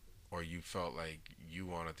 or you felt like you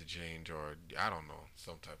wanted to change, or I don't know,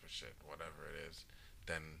 some type of shit, whatever it is,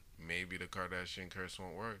 then maybe the Kardashian curse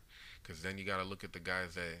won't work. Because then you got to look at the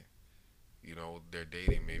guys that, they're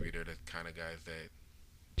dating. Maybe they're the kind of guys that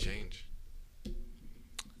change.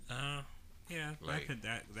 Yeah, Like-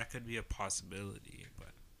 that could be a possibility, but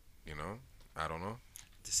I don't know.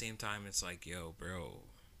 at the same time, it's like, yo, bro,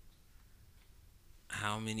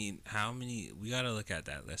 how many? We gotta look at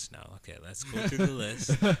that list now. Okay, let's go through the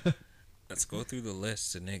list. Let's go through the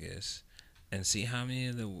list of niggas and see how many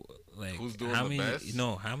of the Who's doing how the many, best?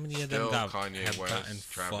 No, how many of Still them Kanye have gotten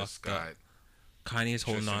West, Travis fucked Scott, up. Kanye's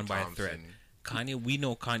holding Tristan on by a Thompson. thread. Kanye, we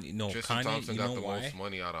know Kanye. No, Tristan Kanye. Thompson You got know the why? most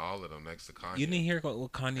money out of all of them next to Kanye. You didn't hear what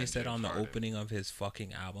Kanye And said James on the Harden. opening of his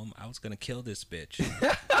fucking album? I was gonna kill this bitch.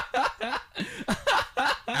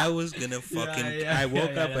 I was gonna fucking. I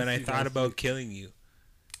woke up and I thought about killing you.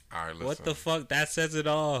 All right, listen. What the fuck? That says it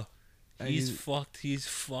all. He's you- fucked. He's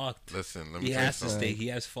fucked. Listen, let me He tell you has to something. stay. He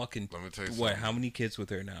has fucking. Let me tell you What? something. How many kids with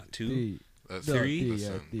her now? Two, Three. Listen, No, three?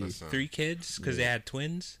 Listen, three. listen. 3 kids? Because they Yeah. had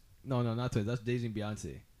twins. No, not twins. That's Jay-Z and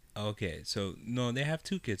Beyonce. Okay, so no, they have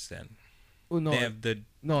 2 kids then. Oh no, They have the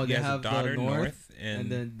no, he they has a have daughter, the North, and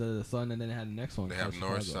and then the son, and then they had the next one. They called have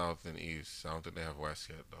north, Chicago. south, and east. I don't think they have west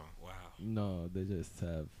yet, though. wow. No, they just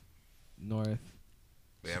have North,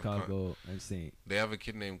 They have Chicago, and Saint. they have a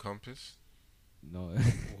kid named Compass, No,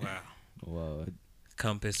 Wow. well,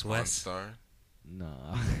 Compass West. Star.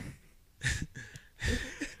 nah.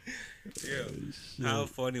 Yeah. Shit. How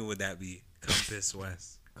funny would that be? Compass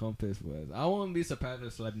West. Compass was. I wouldn't be surprised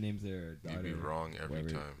if celeb names their daughter. You'd be wrong every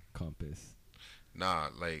whatever, time. Compass. Nah,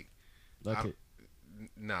 like, Okay.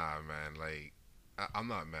 nah, man. Like, I'm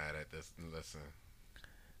not mad at this. Listen.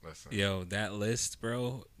 Yo, that list,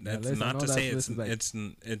 bro. That's list, I not know to that say list is like-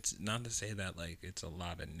 it's not to say that like it's a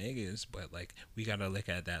lot of niggas, but like we gotta look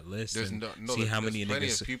at that list There's and no, see how there's many plenty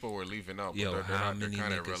niggas. of people we're leaving out, but Yo, they're how they're many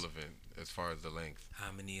kind of niggas- irrelevant as far as the length.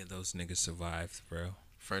 How many of those niggas survived, bro?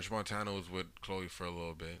 French Montana was with Chloe for a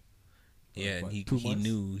little bit. Yeah, and what, he 2 he months?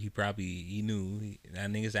 knew that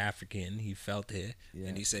nigga's African. He felt it, Yeah.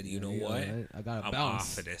 and he said, "You Yeah, know yeah, what? right? I gotta I'm bounce.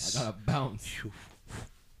 off of this." I gotta bounce.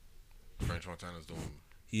 French Montana's doing.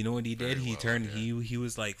 You know what he did? Very He well, turned. yeah. He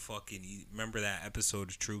was like fucking. Remember that episode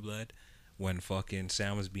of True Blood when fucking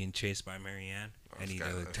Sam was being chased by Marianne and he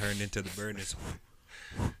kinda- like, turned into the bird. And it's,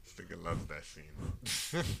 This nigga loves that scene.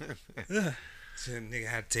 so the nigga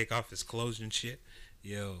had to take off his clothes and shit.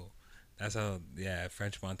 Yo, that's how. Yeah,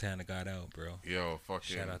 French Montana got out, bro. Yo,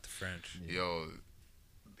 fucking. Shout out to French. Yo,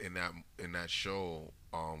 in that show,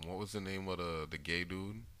 what was the name of the gay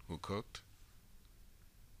dude who cooked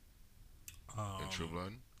in True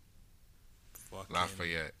Blood? Fucking,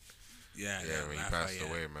 Lafayette. Yeah, Yeah, when he passed Lafayette.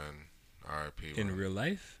 away, man. R.I.P. In bro. real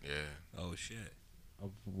life? Yeah, Oh shit.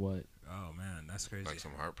 Of what? Oh man, that's crazy. like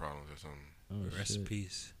some heart problems or something. Oh, Rest in shit.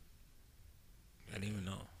 peace. I didn't even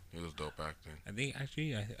know. He was dope acting. I think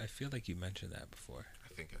actually, I feel like you mentioned that before.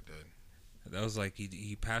 I think I did. That was like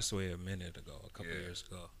he passed away a minute ago, a couple Yeah. years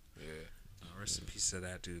ago. Yeah, Rest in peace to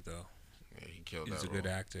that dude though. yeah, he killed He's that a good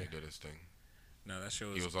role. actor. He did his thing. No, that show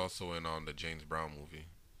was. He was also in on the James Brown movie.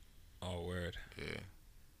 Oh word. Yeah,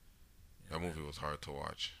 that movie was hard to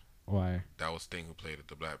watch. Why? That was Sting who played it,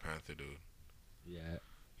 the Black Panther dude. Yeah.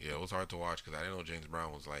 Yeah, it was hard to watch because I didn't know James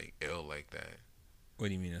Brown was like ill like that. What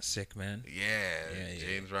do you mean, a sick man? Yeah, Yeah.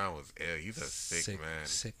 James Brown was ill. He's a sick man.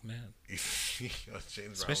 Sick man.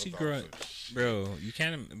 James Especially Brown was growing, on some shit. bro. You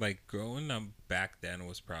can't like growing up back then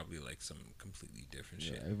was probably like some completely different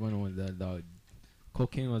Yeah, shit. everyone was that dog.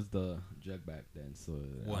 Cocaine was the drug back then, so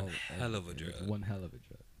One all- hell of a it was drug. One hell of a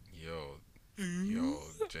drug. Yo,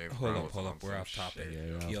 James Hold Brown up, was hold on up. We're some off topic. shit, Yeah,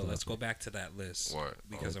 yo. we're off Yo, let's topic. go back to that list. What?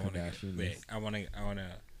 Because Oh, I want to Kardashian wait. list.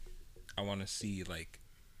 I want to see like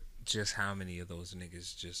just how many of those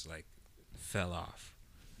niggas just like fell off.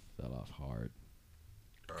 Fell off hard.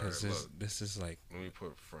 All Because right, look, this is like let me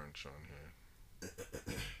put French on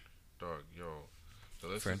here. Dog, yo, the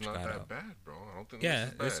list French is not got that out. bad, bro. I don't think yeah,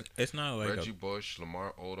 this is bad. it's not like Reggie Bush,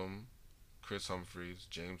 Lamar Odom, Chris Humphries,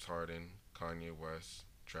 James Harden, Kanye West,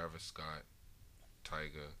 Travis Scott,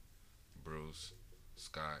 Tyga, Bruce,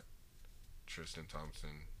 Scott, Tristan Thompson,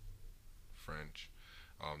 French.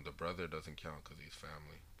 The brother doesn't count because he's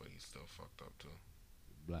family, but he's still fucked up too.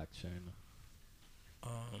 Black China.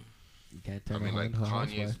 um You can't I turn mean, her like into a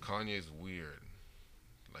housewife. Kanye's weird.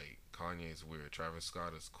 Like Kanye's weird. Travis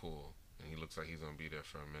Scott is cool, and he looks like he's gonna be there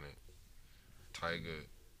for a minute. Tyga,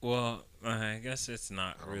 well, I guess it's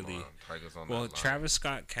not I don't really. know. Tyga's on Well, that line. Travis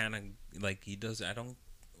Scott kind of like he does.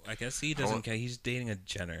 I guess he doesn't count. He's dating a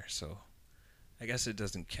Jenner, so I guess it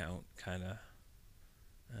doesn't count. Kind of.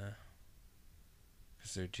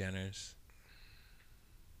 Because they're Jenners.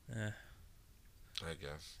 I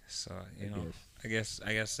guess. So I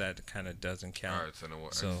I guess that kind of doesn't count. All right, so then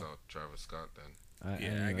what? So- So Travis Scott then.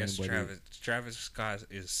 Yeah, I guess anybody- Travis Scott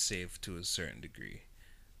is safe to a certain degree,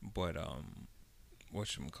 but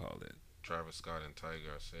whatchamacallit? Travis Scott and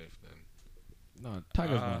Tiger are safe then. No,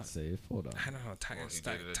 Tiger's Uh, not safe. Hold on. I don't know. Tiger, Well, he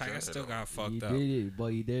dated a Tiger Janet, still though. got fucked He up. did it, but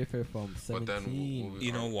he did it from But then 17. we-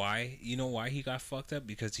 You know why? You know why he got fucked up?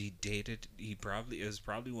 Because it was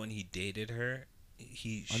probably when he dated her.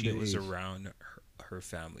 She was Underage. around her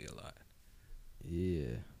family a lot,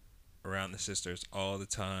 Yeah. around the sisters all the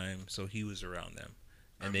time. So he was around them,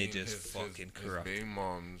 and I they mean, just his fucking corrupt. baby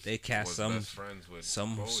moms They cast was some- best friends with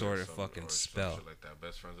some Khloe or sort of some- fucking or some spell. shit like that.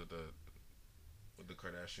 Best friends with the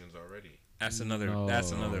Kardashians already. That's another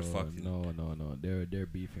fucking No. They're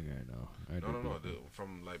beefing right now. Aren't they No. beefing?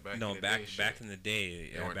 From like back no in the back day, shit. back in the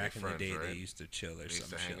day. They weren't Back their in the friends, day, right? they used to chill or They used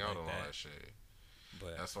some to shit hang out like and all that. that shit.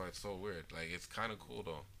 But That's why it's so weird. Like it's kind of cool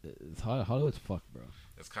though. It's Hollywood's fucked, bro.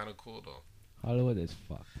 It's kind of cool though. Hollywood is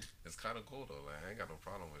fucked. It's kind of cool though. Like I ain't got no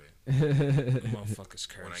problem with it. motherfuckers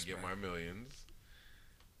cursed. When I get man. my millions,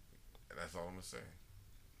 that's all I'm gonna say.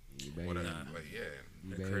 You better- Whatever. Nah. Like yeah, you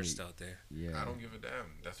They're better- cursed out there. Yeah. I don't give a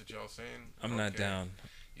damn. That's what y'all saying. I I'm don't not care. down.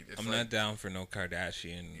 It's I'm like, not down for no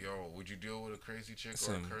Kardashian Yo, would you deal with a crazy chick or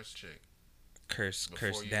Some a cursed chick? curse Before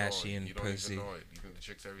you know it, Dashian you don't pussy. Even know it. You think the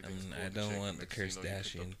chick's everything's cool I with the don't chick, want the next thing curse you know, you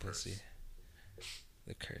picked up Dashian the purse. pussy.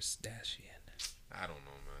 The curse Dashian. I don't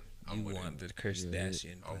know, man. I'm You with want it. the curse Yeah.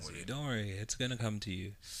 Dashian I'm with pussy. it. Don't worry, it's gonna come to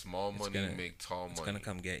you. Small It's money gonna- make tall money. It's gonna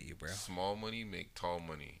come get you, bro. Small money make tall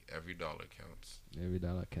money. Every dollar counts. Every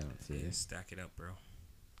dollar counts. Yeah. Yeah, stack it up, bro.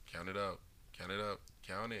 Count it up. Count it up.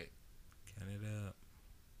 Count it. Count it up.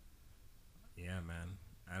 Yeah, man.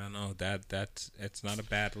 I don't know that's it's not a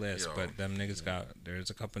bad list, Yo. but them niggas there's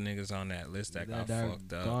a couple niggas on that list that got That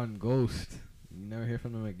fucked up. gone ghost. You never hear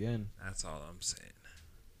from them again. That's all I'm saying.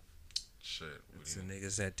 Shit. what It's do the you-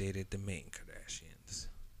 niggas that dated the main Kardashians.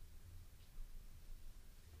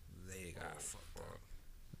 They got Oh, fucked fuck. up.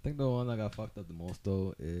 I think the one that got fucked up the most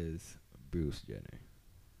though is Bruce Jenner.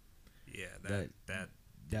 Yeah, That- that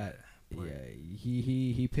That Boy. yeah,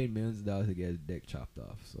 he paid millions of dollars to get his dick chopped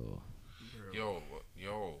off. So Yo.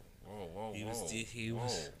 Whoa. He was whoa, de- he whoa,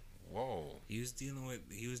 was- Whoa. he was dealing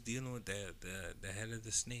with the head of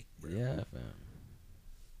the snake, bro. yeah, fam.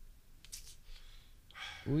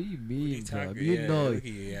 What do you What mean, you bro? talking- You yeah, know, look at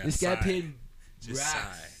you, yeah, this guy sigh. paid Just racks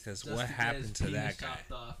sigh, 'cause just what to get happened his to penis that guy?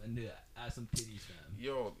 chopped off and to add some titties, fam.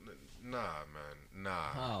 Yo. Nah, man.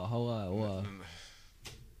 Nah. How what?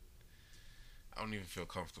 I don't even feel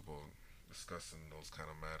comfortable discussing those kind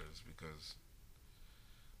of matters because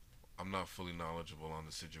I'm not fully knowledgeable on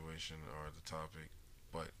the situation or the topic,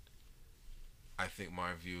 but I think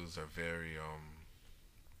my views are very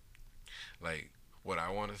like what I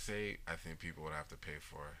want to say. I think people would have to pay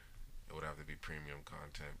for it. It would have to be premium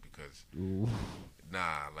content because Ooh.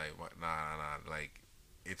 nah, like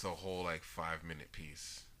it's a whole like 5-minute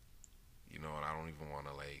piece, you know, and I don't even want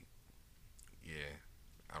to like, yeah,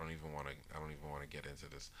 I don't even want to get into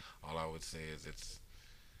this. All I would say is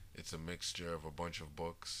it's a mixture of a bunch of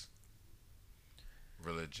books,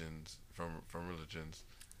 religions from religions,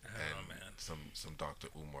 I and don't know, man. some Dr.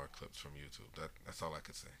 Umar clips from YouTube. That's all I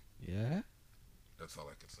could say. Yeah. That's all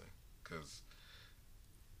I could say.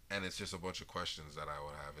 And it's just a bunch of questions that I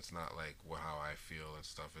would have. It's not like how I feel and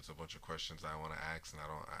stuff. It's a bunch of questions I want to ask, and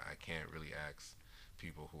I can't really ask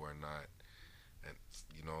people who are not, and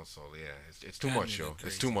you know. So yeah, it's too That much, nigga yo. It's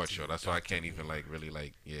crazy too much, too, yo. That's why I Dr. can't even Umar. like really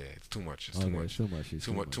like. Yeah, it's too much. It's Okay, too much. Too much. It's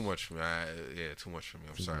Too much for me. Yeah, too much for me.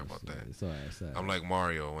 I'm Too sorry much, about yeah. that. It's alright. It's alright. I'm like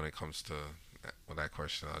Mario when it comes to with that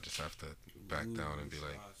question. I'll just have to back down and be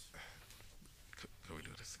like, could we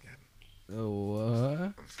do this again? Oh, what?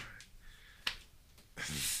 I'm sorry.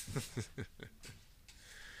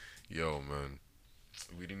 Yo, man,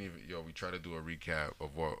 we didn't even. Yo, we tried to do a recap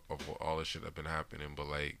of what all the shit that been happening, but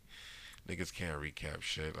like, niggas can't recap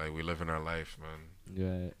shit. Like, we living our life,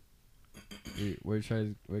 man. Yeah. We're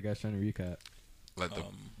guys trying to recap. Like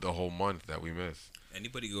the whole month that we missed.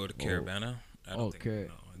 Anybody go to Caravana? I don't think. Okay.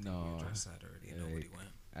 No, I think No. we addressed that already. Like, Nobody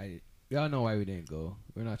went. Y'all know why we didn't go.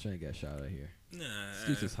 We're not trying to get shot out here. Nah,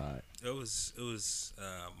 Excuse is hot. it was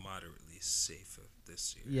moderately safe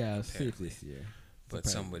this year. Yeah, it's safe apparently. this year. But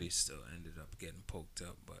Surprisingly. somebody still ended up getting poked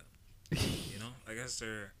up. But you know, I guess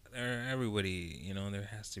there everybody. You know, there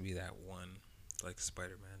has to be that one, like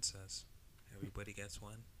Spider-Man says. Everybody gets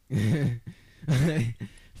one.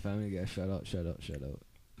 Family guy, shut out. Everybody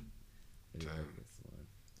Damn. gets one.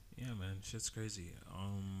 Yeah, man, shit's crazy.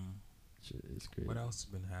 Shit is crazy. What else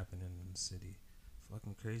has been happening in the city?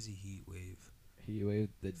 Fucking crazy heat wave. He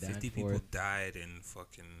waved the 50 Danforth. people died in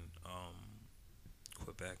fucking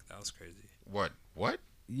Quebec. That was crazy. What?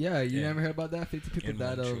 Yeah, you Yeah. never heard about that? 50 people In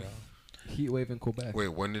died Montreal. of heat wave in Quebec. Wait,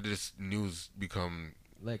 when did this news become?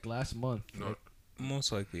 Like last month. No, Like,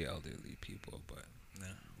 Most likely elderly people, but no.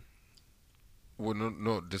 well,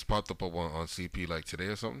 no. This popped up on CP like today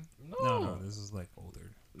or something. No, this is like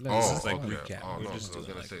older. Like, Oh, This is like okay. recap. Oh We're no, just I was doing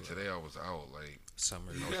gonna like say a today I was out. Like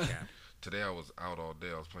summer recap. today I was out all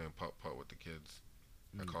day. I was playing putt with the kids.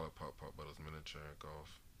 I Mm. call it putt, but it was miniature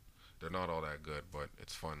golf. They're not all that good, but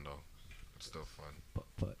it's fun though. It's still fun.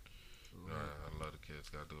 But I love the kids.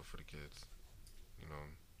 Gotta do it for the kids. You know.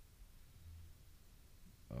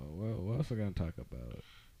 what else we gonna talk about?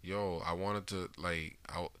 Yo, I wanted to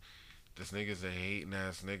this nigga's a hating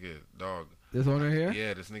ass nigga, dog. This one right here?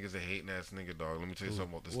 Yeah, this nigga's a hating ass nigga, dog. Let me tell you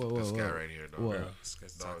something about this Whoa, guy whoa. right here, dog. What? Bro, this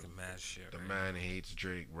guy's Dog, talking mad shit. The right man hates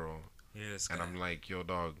Drake, bro. now. Yeah, this guy. And I'm like, yo,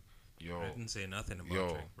 dog, yo, I didn't say nothing about yo.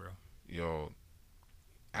 Drake, bro. yo,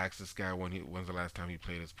 ask this guy when's the last time he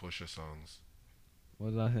played his Pusha songs? What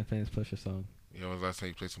was the last time Fans Pusha song? Yo, when's the last time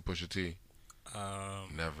he played some Pusha T?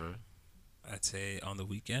 Never. I'd say on the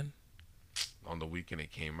weekend. On the weekend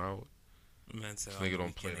it came out. Man said This on nigga the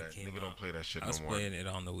don't play weekend that. it came Nigga out. don't play that shit I no was more. playing it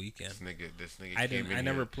on the weekend. This nigga I came didn't. in I here.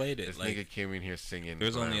 never played it. This Like nigga came in here singing. there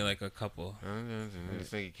was only Glam. like a couple. This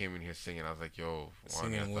nigga came in here singing. I was like, yo, Wani, I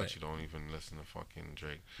Singing thought what? you don't even listen to fucking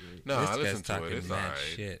Drake. Drake. No, This I guy's listen to it. talking It's mad alright.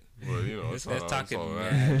 shit. Well, you know, This it's guy's all- it's talking all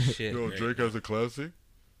right. mad shit. Yo, right Drake now. has a classic.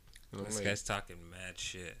 And I'm This like, guy's talking mad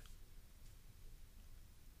shit.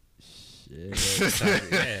 Shit.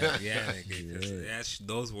 Yeah, nigga. 'Cause Yeah.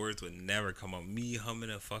 those words would never come up. Me humming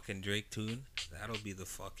a fucking Drake tune, that'll be the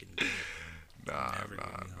fucking thing. Nah, Never give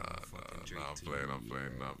me a fucking Drake I'm tune.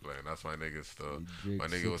 playing. That's my nigga still. Drake My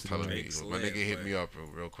nigga was sits telling around. me, Drake's my lit, nigga hit but- me up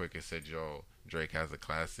real quick and said, yo, Drake has a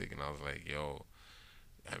classic. And I was like, yo,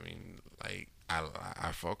 I mean, like,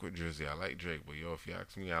 I fuck with Drizzy. I like Drake. But, yo, if you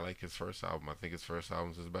ask me, I like his first album. I think his first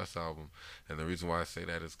album's his best album. And the reason why I say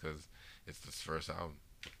that is because it's his first album.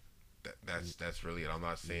 That's really it. I'm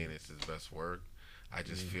not saying it's his best work. I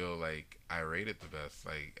just feel like I rate it the best.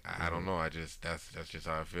 Like, I don't know. That's just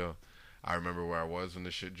how I feel. I remember where I was when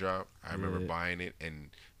the shit dropped. I remember Yeah. buying it and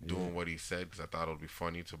doing what he said because I thought it would be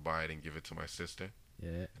funny to buy it and give it to my sister.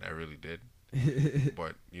 Yeah. And I really did.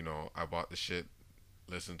 But, you know, I bought the shit,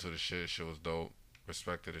 listened to the shit. Shit was dope.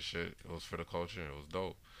 Respected the shit. It was for the culture. It was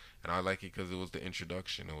dope. And I like it because it was the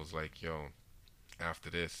introduction. It was like, yo, after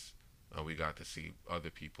this, we got to see other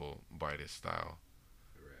people buy this style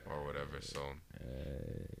or whatever. So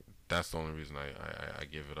that's the only reason I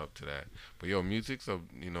give it up to that. But yo, music's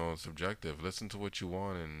subjective. Listen to what you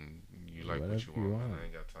want and you like what you Whatever you want. Man, want. I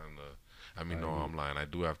ain't got time to. I mean, no, I'm lying. I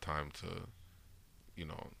do have time to,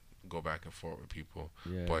 go back and forth with people.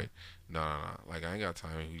 Yeah. But no. Like I ain't got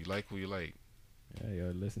time. You like who you like. Yeah,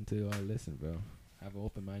 yo, listen to I listen, bro. Have an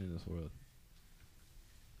open mind in this world.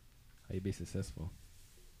 How you be successful?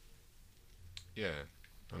 Yeah,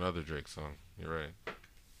 another Drake song. You're right.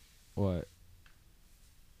 What?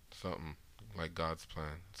 Something like God's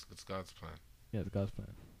plan. It's God's plan. Yeah, it's God's plan.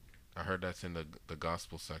 I heard that's in the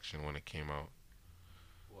gospel section when it came out.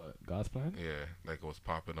 What? God's plan? Yeah, like it was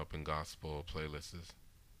popping up in gospel playlists.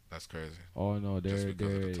 That's crazy. Oh no, Just their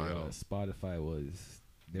because of the title. Spotify was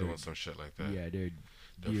Doing some shit like that. yeah, they're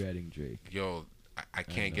They're- de-adding Drake. Yo, I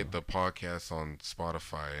can't get know. the podcast on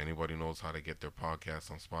Spotify. Anybody knows how to get their podcast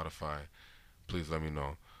on Spotify? Please let me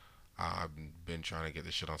know. I've been trying to get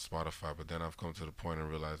this shit on Spotify, but then I've come to the point and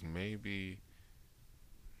realized maybe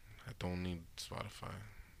I don't need Spotify.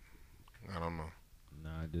 I don't know.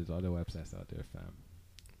 Nah, there's other websites out there, fam.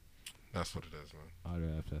 That's what it is, man.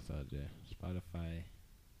 Other websites out there.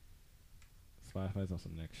 Spotify's on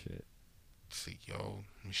some next shit. See, yo,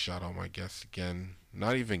 let me shout out my guests again.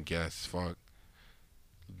 Not even guests, fuck.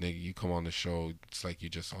 Nigga, you come on the show, it's like you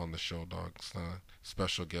just on the show, dog. It's not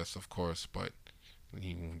special guest, of course, but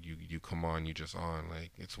you come on, you just on.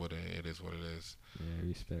 Like, it's what it is what it is. Yeah,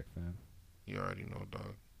 respect, fam. You already know,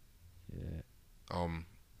 dog. Yeah.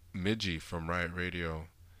 Midgie from Riot Radio,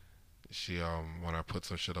 she, when I put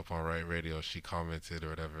some shit up on Riot Radio, she commented or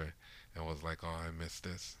whatever and was like, oh, I missed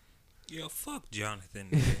this. Yo, fuck Jonathan.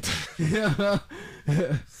 Nigga.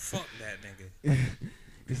 Fuck that nigga.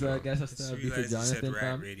 So I guess I still Just beef with realized you said Jonathan, rap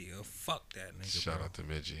fam. radio. Fuck that nigga. Shout bro. out to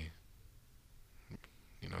Midgie.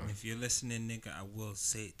 You know, And if you're listening, nigga, I will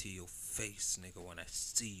say it to your face, nigga, when I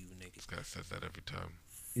see you, this nigga. guy says that every time.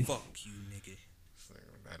 Fuck you, nigga. So,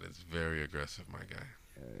 that is very aggressive, my guy.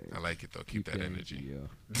 I like it though. Keep that energy. yo.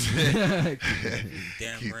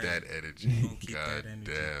 Damn Keep right. that energy. We gonna keep God that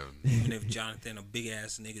energy. damn. Even if Jonathan a big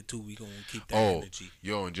ass nigga too, we gonna keep that Oh, energy.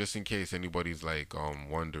 yo, and just in case anybody's like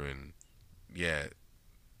wondering, yeah,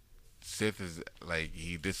 Sith is like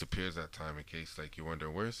he disappears at time in case like you're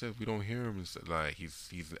wondering where's Sith. We don't hear him. It's like he's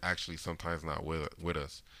actually sometimes not with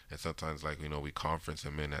us, and sometimes like we conference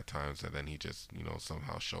him in at times, and then he just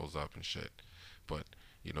somehow shows up and shit. But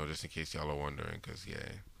just in case y'all are wondering, cause yeah,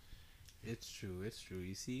 It's true. It's true.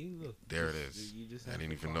 You see, look. there it is. You just I have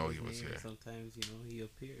didn't to even call know his he was name, here. and sometimes he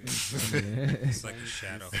appears. It's like a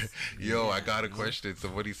shadow. Yo, I Yeah, got a you know? question.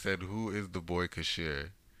 Somebody said, "Who is the boy Kashir?"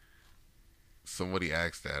 Somebody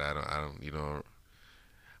asked that. I don't.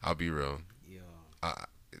 I'll be real. Yo, I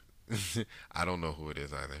I don't know who it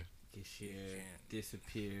is either. Kashir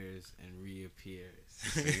disappears and reappears.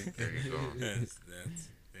 See, there you go. That's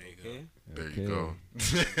there you Okay. There you go.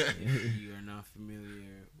 If you are not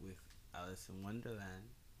familiar with Alice in Wonderland,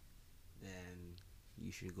 then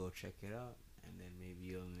you should go check it out, and then maybe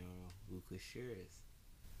you'll know who Kashir is.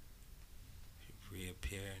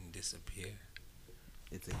 Reappear and disappear.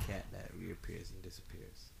 It's a cat that reappears and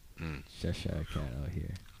disappears. Cheshire cat out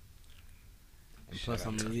here. And Shout plus, out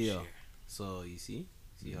I'm to a Leo, Kashir. so you see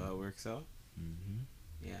how it works out. Mm-hmm.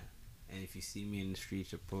 Yeah. And if you see me in the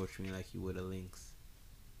streets, approach me like you would a lynx.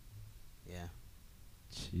 Yeah.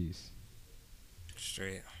 Jeez.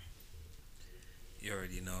 Straight. You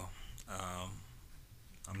already know.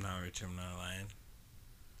 I'm not rich. I'm not lying.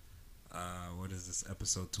 What is this?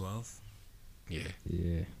 Episode 12. Yeah.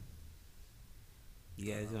 Yeah.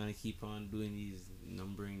 You guys want to keep on doing these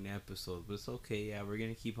numbering the episodes, but it's okay. Yeah, we're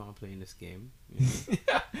gonna keep on playing this game. You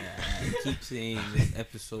know? I keep saying this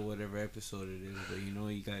episode, whatever episode it is, but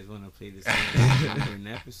you guys want to play this game numbering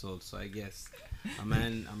the episodes. So I guess a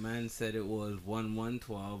man said it was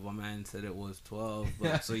 1-1-12. A man said it was 12.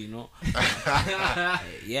 But so yeah.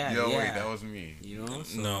 Yo, yeah. wait, that was me.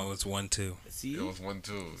 So, No, it's 1-2. See, It was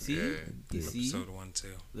 1-2. See? Yeah. you see. Episode 1-2.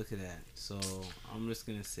 Look at that. So I'm just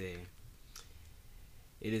gonna say,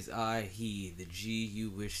 it is I, he, the G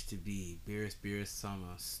you wish to be. Beerus summer,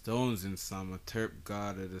 stones in summer, Terp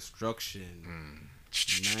god of destruction.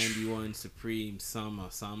 91 supreme summer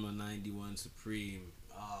 91 supreme.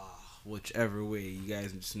 Whichever way, you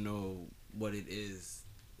guys just know what it is.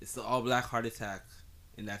 It's the all black heart attack,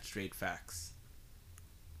 and that's straight facts.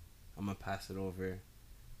 I'm gonna pass it over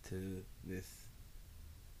to this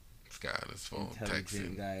This guy on his phone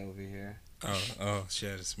intelligent texting. guy over here. Oh,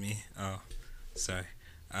 shit, it's me. Oh, sorry.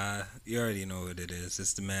 You already know what it is.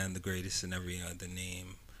 It's the man, the greatest in every other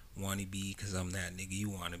name. Wanna be, cause I'm that nigga you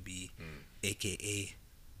wanna be. AKA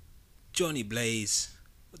Johnny Blaze.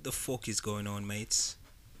 What the fuck is going on, mates?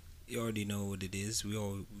 You already know what it is.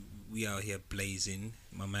 We out here blazing.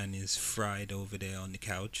 My man is fried over there on the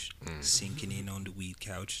couch, sinking in on the weed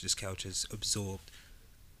couch. This couch has absorbed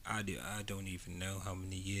I don't even know how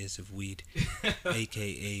many years of weed.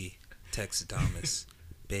 AKA Texas Thomas.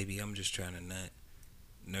 Baby, I'm just trying to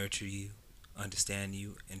nurture you, understand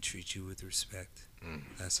you, and treat you with respect.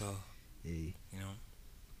 That's all. Hey. You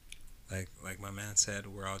know? Like my man said,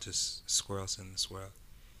 we're all just squirrels in this world.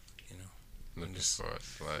 You know? Looking just- for a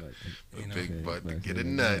slut. You A know? big butt to Back get a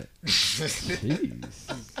in nut. Jeez.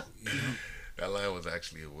 You know? That line was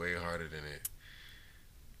actually way harder than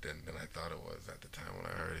I thought it was at the time when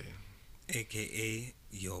I heard it. AKA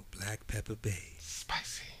your black pepper babe.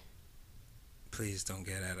 Spicy. Please don't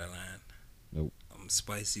get out of line. Nope. I'm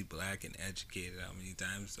spicy, black, and educated. How many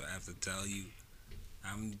times do I have to tell you?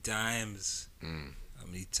 How many times? How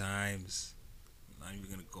many times? I'm not even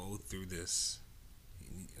gonna go through this.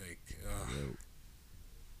 Like, Yo.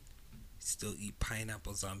 still eat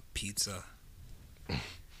pineapples on pizza.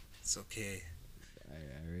 It's okay.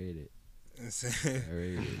 I rate it. I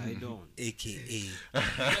rate it. I don't. AKA.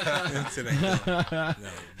 That's what I know.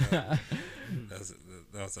 No.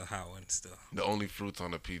 That was a hot one still. The only fruits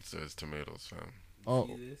on the pizza is tomatoes, fam. Oh,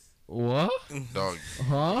 See this? what? Dog,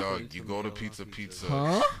 Huh? dog, you go to pizza.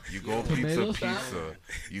 Huh? You go Tomatoes, pizza. fam?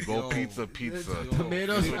 You go pizza.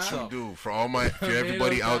 Tomatoes, Here's what fam? you do for all my for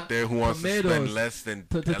everybody Tomatoes, out there who wants to spend tomatoes. less than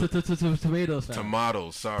Tomatoes, fam.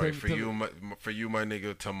 tomatoes. Sorry Tom- for tom- you, my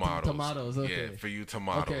nigga. Tomatoes. Tomatoes, okay. Yeah, for you,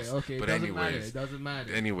 tomatoes. Okay. But Doesn't matter. anyways, Doesn't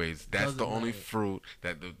matter. anyways, that's Doesn't the only matter. fruit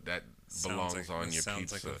that Sounds belongs like- on that your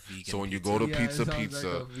sounds pizza. like a vegan So when you pizza. go to Yeah, it Pizza sounds like Pizza,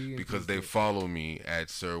 a vegan because they pizza. follow me at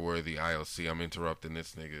Sir Worthy ILC, I'm interrupting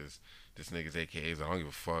this nigga's AKAs. I don't give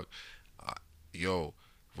a fuck. Yo,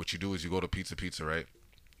 what you do is you go to Pizza, right?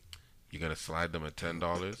 You're gonna slide them at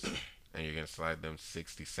 $10, and you're gonna slide them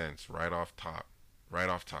 60 cents right off top,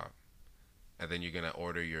 and then you're gonna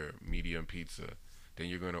order your medium pizza. Then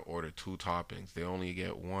you're going to order 2 toppings. They only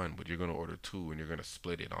get 1, but you're going to order 2, and you're going to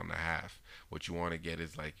split it on the half. What you want to get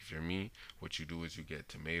is, like, if you're me, what you do is you get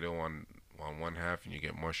tomato on one half, and you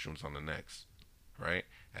get mushrooms on the next, right?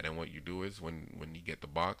 And then what you do is when you get the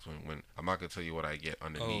box, when I'm not gonna tell you what I get Oh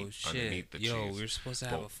underneath shit! the Yo, cheese. we're supposed to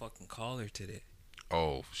have But- a fucking caller today.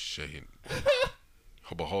 Oh shit!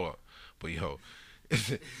 But hold up, but yo,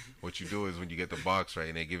 what you do is when you get the box, right,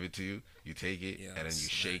 and they give it to you, you take it Yeah, and then you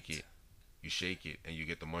shake smacked. it. You shake it and you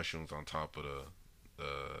get the mushrooms on top of the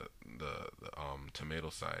tomato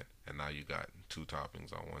side, and now you got 2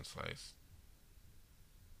 toppings on one slice.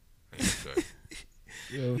 And you're good.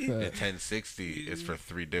 Yo, The fat. 1060 is for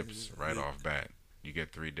 3 dips right off bat. You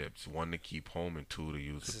get 3 dips, 1 to keep home and 2 to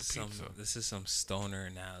use with the pizza. This is some stoner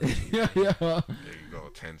analogy. Yeah, yeah. There you go,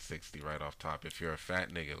 1060 right off top. If you're a fat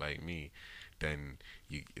nigga like me, then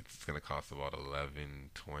it's gonna cost about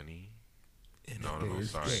 11.20. No,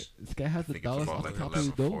 This sorry. guy- This guy has I the think it's dollars about on like top of his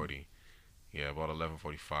dome. 11.40. Yeah, about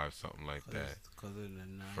 11.45, something like that. Because of the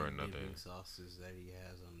 9 For another- dipping sauces that he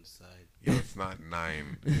has on the side. Yo, it's not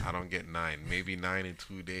 9. I don't get 9. Maybe 9 in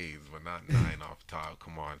 2 days, but not 9 off top.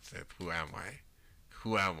 Come on, Seth. Who am I?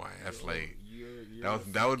 Who am I? That's like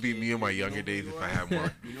that would be me in my younger days if I had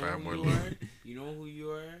more You if know I had who more you lean. are? You know who you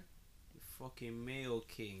are? You fucking Mayo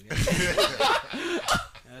King.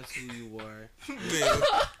 That's who you are.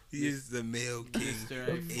 He is the male king, Mister,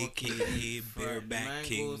 I fucking aka fuck. Bareback Man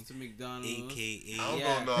King, goes to McDonald's. aka I don't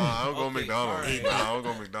Yeah. go no, I don't go Okay, McDonald's. alright. Nah, I don't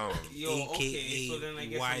go McDonald's. Yo, okay, AKA so then I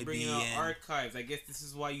guess I'm bringing out YBN. archives. I guess this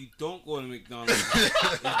is why you don't go to McDonald's. Is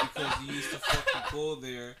because you used to fucking go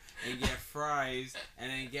there and get fries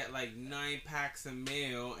and then get like 9 packs of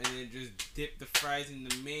mayo and then just dip the fries in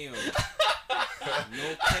the mayo.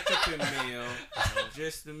 No ketchup in mayo,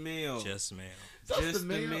 just the mayo. just male, Just the the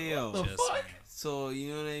mayo? mayo. What the just fuck? male. So,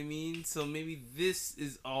 you know what I mean? So maybe this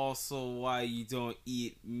is also why you don't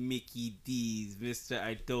eat Mickey D's, Mister.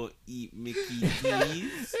 I don't eat Mickey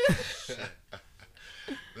D's.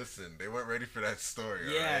 Listen, they weren't ready for that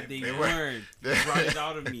story. Yeah, alright? they weren't. weren't. They brought it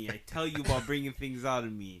out of me. I tell you about bringing things out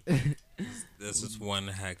of me. This is one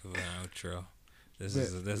heck of an outro. This But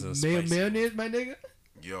is a mayo spicy. mayonnaise, my nigga.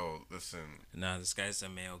 Yo, listen, Nah, this guy's a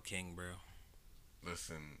male king, bro.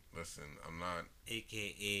 listen. I'm not.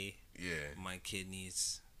 AKA Yeah. my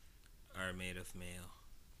kidneys are made of male.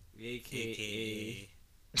 AKA.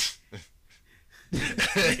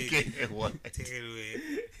 What? Take it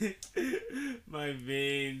away. My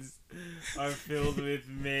veins are filled with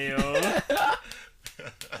mayo.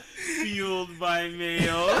 Fueled by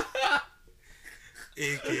mayo.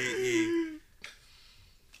 AKA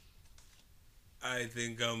I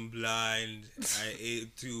think I'm blind. I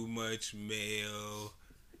ate too much mayo.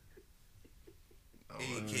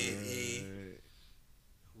 AKA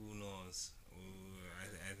who knows? Ooh,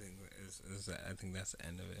 I think that's the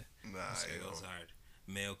end of it. Nah, This guy yo. goes hard.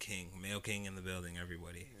 Male king in the building.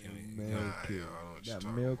 Everybody. Give me- Mayo Nah, yo, I King. don't know what you're That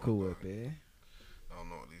talking miracle about, whip, eh? I don't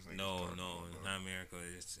know what these niggas No, talking no, about, not miracle.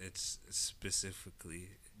 It's specifically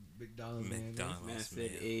McDonald's mayonnaise. McDonald's. Man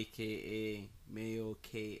said mayo. AKA Mayo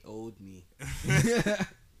KO'd me.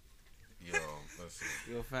 Yo, listen.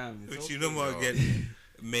 Yo, fam. it's But okay. you know about Yo. getting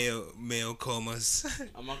mayo comas.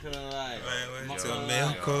 I'm not gonna lie. Right, I'm right. not So gonna male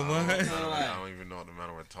lie. coma. I'm not I gonna lie. don't even know what the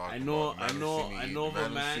matter we're talking I know, about. I Man, know, see me I eat- know of a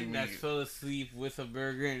see man me that eat- fell asleep with a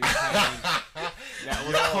burger in his hand that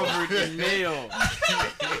was covered in mayo.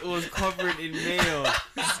 It was covered in mayo,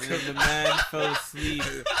 and then the man fell asleep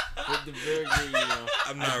with the burger. You know,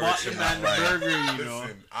 I'm I not bought rich the in man the my life. burger. You know,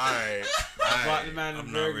 Listen, I bought the man the I'm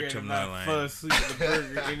not burger, rich and in the my man line. fell asleep with the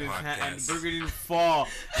burger in his hand, and the Podcast. burger didn't fall.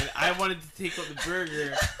 And I wanted to take out the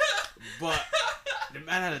burger, but the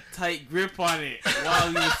man had a tight grip on it while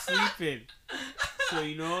he was sleeping. So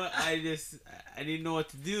you know, I didn't know what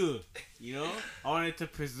to do. You know, I wanted to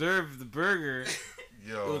preserve the burger. It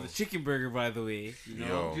Yo, was a chicken burger, by the way. You know,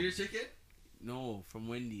 Yo. Junior chicken? no, from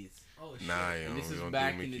Wendy's. Oh shit. nah, yo, And this we is don't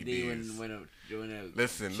back do in the Mickey day D's. when a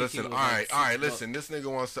Listen, chicken listen. was All like right. $6. Listen, this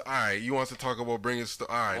nigga wants to. All right, you wants to talk about bringing stuff.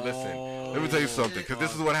 All right, listen. Let me tell you Oh, something, because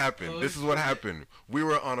this is what happened. Oh, This is what shit. happened. We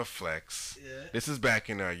were on a flex. Yeah. This is back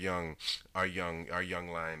in our young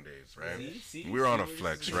lion days, right? See, We were on see a where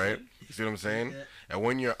flex, this is right? going? You see what I'm saying? Yeah. And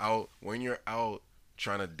when you're out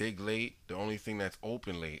trying to dig late, the only thing that's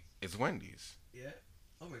open late is Wendy's. Yeah.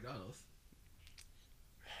 Oh, McDonald's.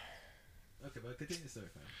 Okay, but continue, sorry,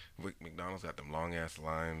 fam. McDonald's got them long ass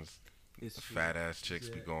lines. It's true. Fat ass chicks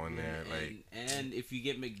be Yeah. going there. Yeah, Like and if you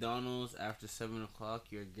get McDonald's after 7:00,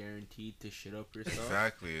 you're guaranteed to shit up yourself.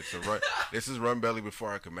 exactly, it's a run. This is Run Belly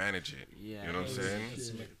before I could manage it. Yeah, You know what I'm it's- saying?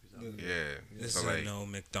 it's- Yeah. This so is like, no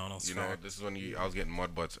McDonald's. you know, fact. this is when I was getting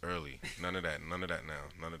mud butts early. None of that now. None of that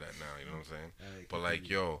now. You know what I'm saying? Alright, But like,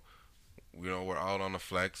 continue. yo, you know, we're out on the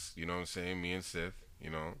flex. You know what I'm saying? Me and Sith. You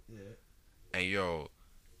know, Yeah. and yo,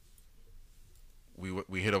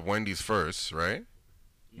 we hit up Wendy's first, right?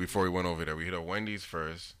 before we went over there. We hit a Wendy's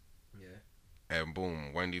first, Yeah. and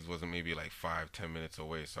boom, Wendy's wasn't maybe like 5-10 minutes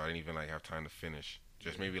away, so I didn't even like have time to finish.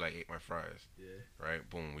 Just maybe like ate my fries. Yeah. Right?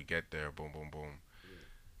 Boom, we get there. Boom, boom, boom. Yeah.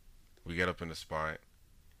 We get up in the spot.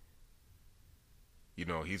 You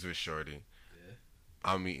know, he's with Shorty. Yeah.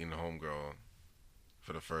 I'm meeting the homegirl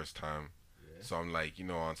for the first time. Yeah. So I'm like, you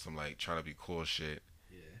know, on some like trying to be cool shit.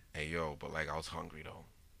 Yeah. Hey, yo, but like I was hungry though.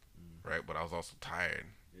 Mm. Right? But I was also tired.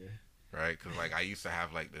 Yeah. Right? Because like I used to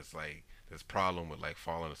have like this problem with like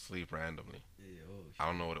falling asleep randomly. Yeah. Oh shit. I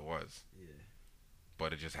don't know what it was, Yeah.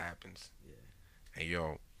 but it just happens. Yeah. Hey,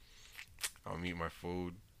 yo, I'll eat my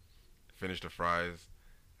food, finish the fries.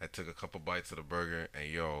 I took a couple bites of the burger, and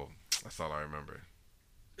yo, that's all I remember.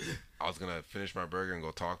 I was gonna finish my burger and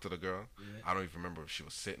go talk to the girl. Yeah. I don't even remember if she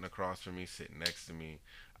was sitting across from me, sitting next to me.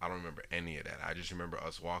 I don't remember any of that. I just remember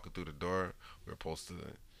us walking through the door. We were supposed to,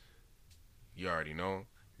 you already know.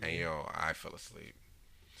 And yo, I fell asleep,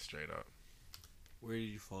 straight up, Where did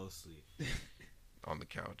you fall asleep? on the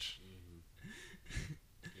couch.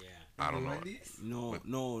 Yeah. I don't know. Wendy's? No,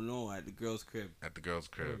 at the girl's crib. At the girl's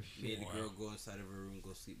crib. Oh shit. Made the Wow. girl go inside of her room,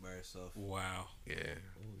 go sleep by herself. Wow. Yeah,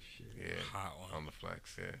 Oh shit. yeah. Hot one. On the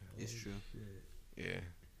flex, yeah, It's Oh, true. Shit. yeah.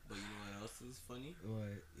 But you know what else is funny?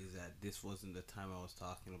 What? Is that this wasn't the time I was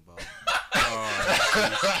talking about.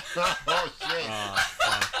 Oh shit.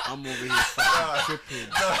 Fuck. I'm over here fucking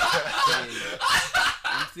tripping. Hey,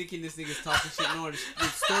 I'm thinking this nigga's talking shit. No, the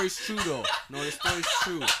story's true though. No, the story's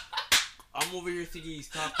true. I'm over here thinking he's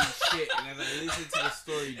talking shit, and as I listen to the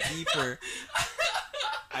story deeper,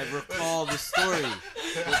 I recall the story.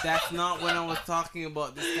 But that's not when I was talking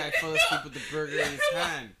about this guy fell asleep with the burger in his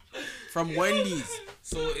hand from Wendy's.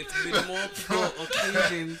 So it's been multiple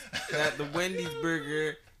occasions that the Wendy's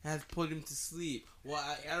burger has put him to sleep. Well,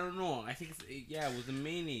 I don't know. I think it was the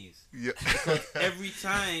mayonnaise. Yeah. Every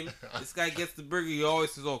time this guy gets the burger, he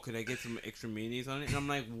always says, "Oh, could I get some extra mayonnaise on it?" And I'm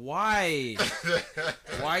like, "Why?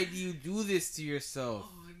 Why do you do this to yourself?"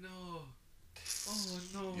 Oh no. Oh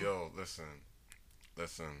no. Yo, listen.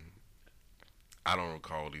 I don't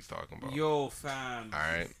recall what he's talking about. Yo, fam. All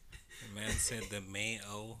right. The man said the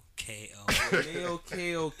Mayo KO. Mayo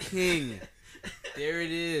KO King. There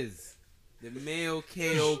it is. The Mayo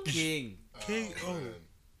KO King. KO. man.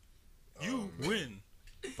 You win.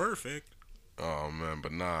 Perfect. Oh man,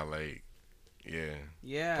 but nah, like, yeah.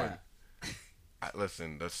 Yeah.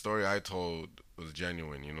 Listen, the story I told was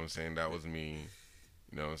genuine. You know what I'm saying? That was me.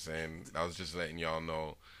 You know what I'm saying? I was just letting y'all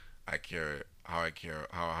know I care how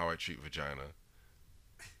I treat vagina.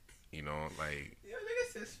 You know, like Yo,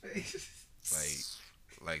 look at his face.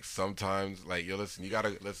 like sometimes, like, yo, listen, you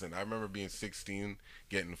gotta listen. I remember being 16,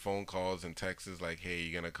 getting phone calls and texts like, hey,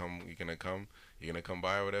 you gonna come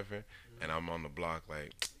by or whatever, and I'm on the block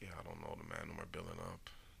like, yeah, I don't know, the man, no more billing up.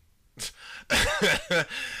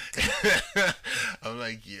 I'm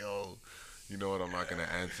like, yo, you know what, I'm not gonna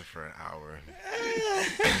answer for an hour.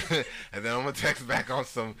 And then I'm gonna text back on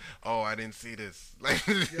some, oh, I didn't see this. Like,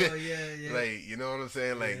 Yo, yeah. like, you know what I'm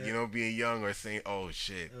saying? Like, Yeah. you know, being young or saying, oh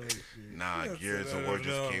shit. Oh shit. Nah, That's Gears what of I War just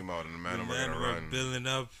know. came out and the The man are man gonna were run. building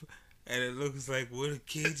up, and it looks like one of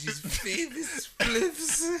Cage's famous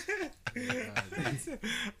flips.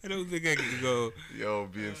 I don't think I can go. Yo,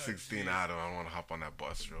 being 16, I don't want to hop on that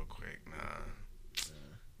bus real quick.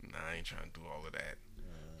 Nah, I ain't trying to do all of that.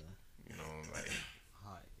 You know, like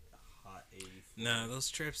Hot 84. Nah, those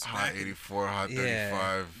trips. hot back- 84, hot Yeah,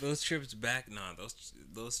 35. those trips back. Nah,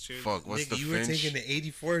 those trips. Fuck, what's nigga, the you Finch? were taking the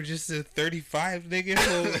 84 just to 35, nigga.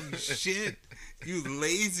 Holy shit, you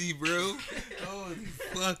lazy, bro. Holy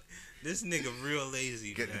fuck, this nigga real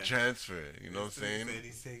lazy. Get the man. transfer. You know what I'm This nigga saying? said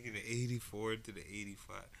he's taking the 84 to the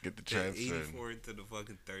 85. Get the The transfer. 84 to the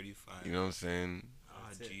fucking 35. You know what I'm saying? Oh,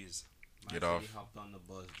 That's it. jeez. My Get city off. hopped on the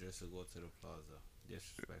bus just to go to the plaza.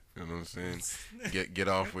 Disrespectful. You know what I'm saying? Get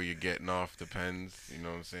off where you're getting off. Depends. You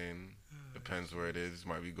know what I'm saying? Depends where it is.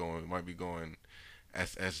 Might be going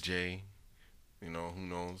SSJ. You know, who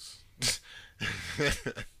knows? It's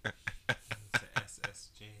a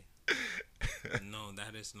SSJ. No,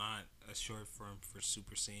 that is not a short form for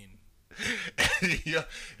Super Saiyan. Yeah,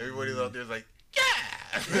 everybody's out there's like,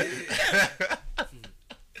 yeah.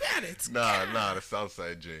 Nah, the South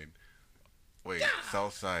Side Jane. Wait,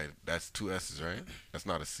 South Side. That's 2 S's, right? That's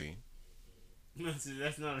not a C.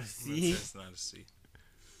 That's not a C. That's not a C.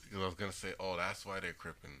 Because I was gonna say, oh, that's why they're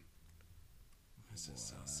crippin'. It's a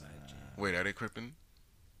Southside J. Wait, are they crippin'?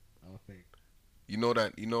 I don't think. You know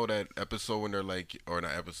that episode when they're like, or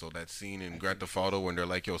not episode, that scene in Grand Theft Auto when they're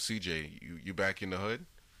like, yo, CJ, you back in the hood?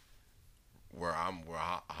 How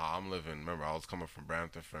I'm living. Remember, I was coming from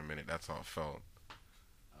Brampton for a minute. That's how it felt.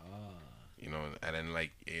 Ah. You know, and then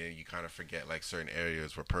like you kind of forget like certain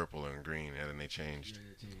areas were purple and green, and then they changed.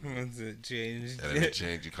 Once it changed. And then they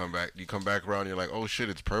changed. You come back around. You're like, oh shit,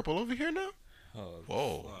 it's purple over here now. Oh,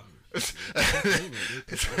 Whoa. fuck.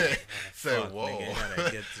 Say Fuck, whoa. nigga, I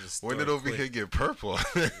gotta get to the When did store over quick. here get purple?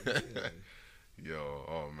 Yo,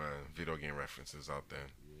 oh man, video game references out there.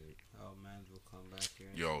 Oh man, we'll come back here.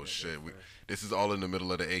 and Yo, see shit, what this is all in the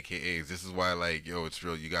middle of the AKAs. This is why, like, yo, it's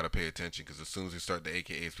real. You gotta pay attention because as soon as we start the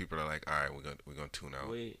AKAs, people are like, all right, we're gonna tune out.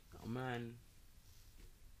 Wait, oh man.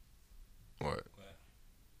 What?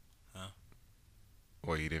 Huh?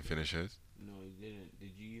 What? You didn't finish his? No, you didn't.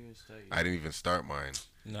 Did you even start? I didn't even start mine.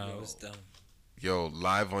 No, Yo. it was dumb. Yo,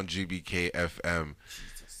 live on GBK FM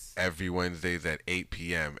Jesus. every Wednesdays at 8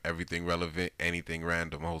 p.m. Everything relevant, anything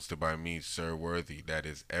random, hosted by me, Sir Worthy. That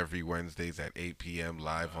is every Wednesdays at 8 p.m.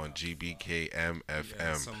 live on GBKM Yeah,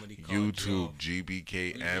 FM, somebody called YouTube Joe.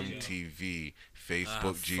 GBKM TV, Facebook Ah,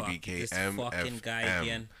 fuck, this GBKM fucking guy FM.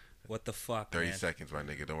 again. What the fuck, 30 man? seconds, my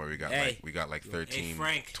nigga. Don't worry, Hey. we got like 13,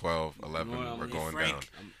 Frank. 12, 11. You know what, We're I'm- going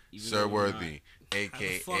Frank. down. Even Sir though we're Worthy, How the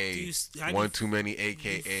fuck do aka you how do one you too many You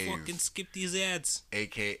fucking AKAs, skip these ads.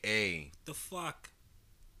 aka The fuck?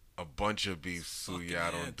 a bunch of beef Fucking suya.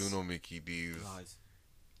 I don't ads. do no Mickey D's. not.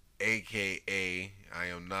 AKA I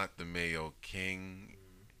am not the Mayo King.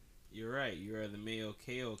 You're right. You are the Mayo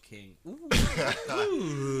KO King.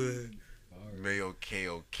 Ooh. Mayo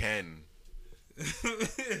KO Ken.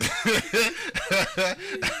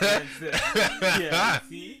 Yeah,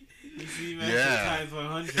 you see, man, Yeah. times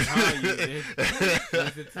 100, huh? You did.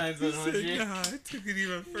 That's the times 100. Nah, I took it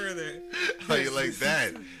even further. How you like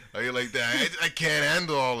that? How you like that? I can't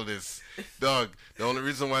handle all of this. Dog, the only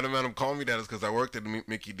reason why the madam called me that is because I worked at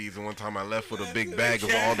Mickey D's and one time I left with a big bag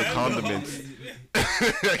of all the condiments.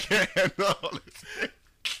 I can't handle all this.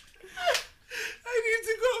 I need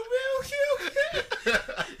to go milk you.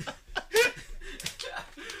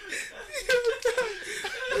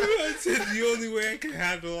 I said the only way I can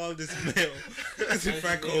handle all this mail is if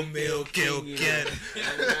I go mail kill again.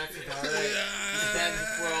 That's alright. Stands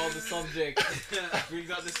before all the subjects.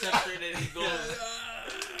 Brings out the scepter and he goes.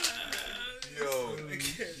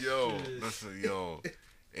 Yo, listen, yo.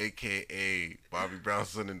 AKA Bobby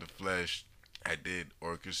Brownson in the flesh. I did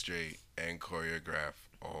orchestrate and choreograph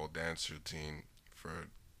a whole dance routine for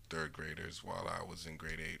third graders while I was in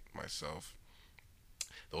grade 8 myself.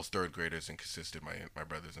 Those third graders consisted my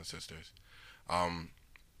brothers and sisters.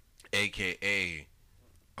 AKA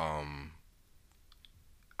I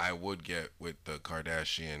would get with the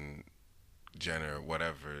Kardashian, Jenner,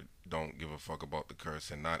 whatever, don't give a fuck about the curse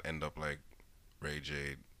and not end up like Ray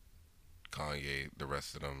J, Kanye, the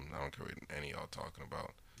rest of them. I don't care what any of y'all talking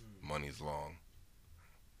about. Money's long.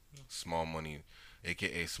 Small money,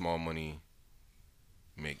 AKA small money,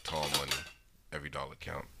 make tall money. Every dollar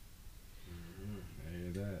count. I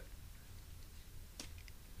hear that.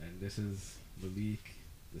 And this is Malik,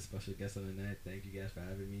 the special guest on the night. Thank you guys for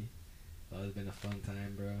having me. It's always been a fun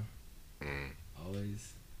time, bro. Mm.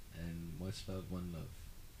 Always. And much love, one love.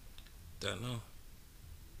 Don't know.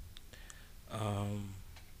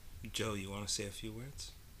 Joe, you want to say a few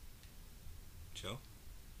words? Joe?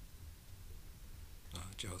 Oh,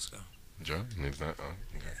 Joe's gone. Joe? He's not. Oh,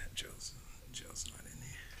 okay. Yeah, Joe's not in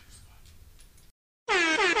here.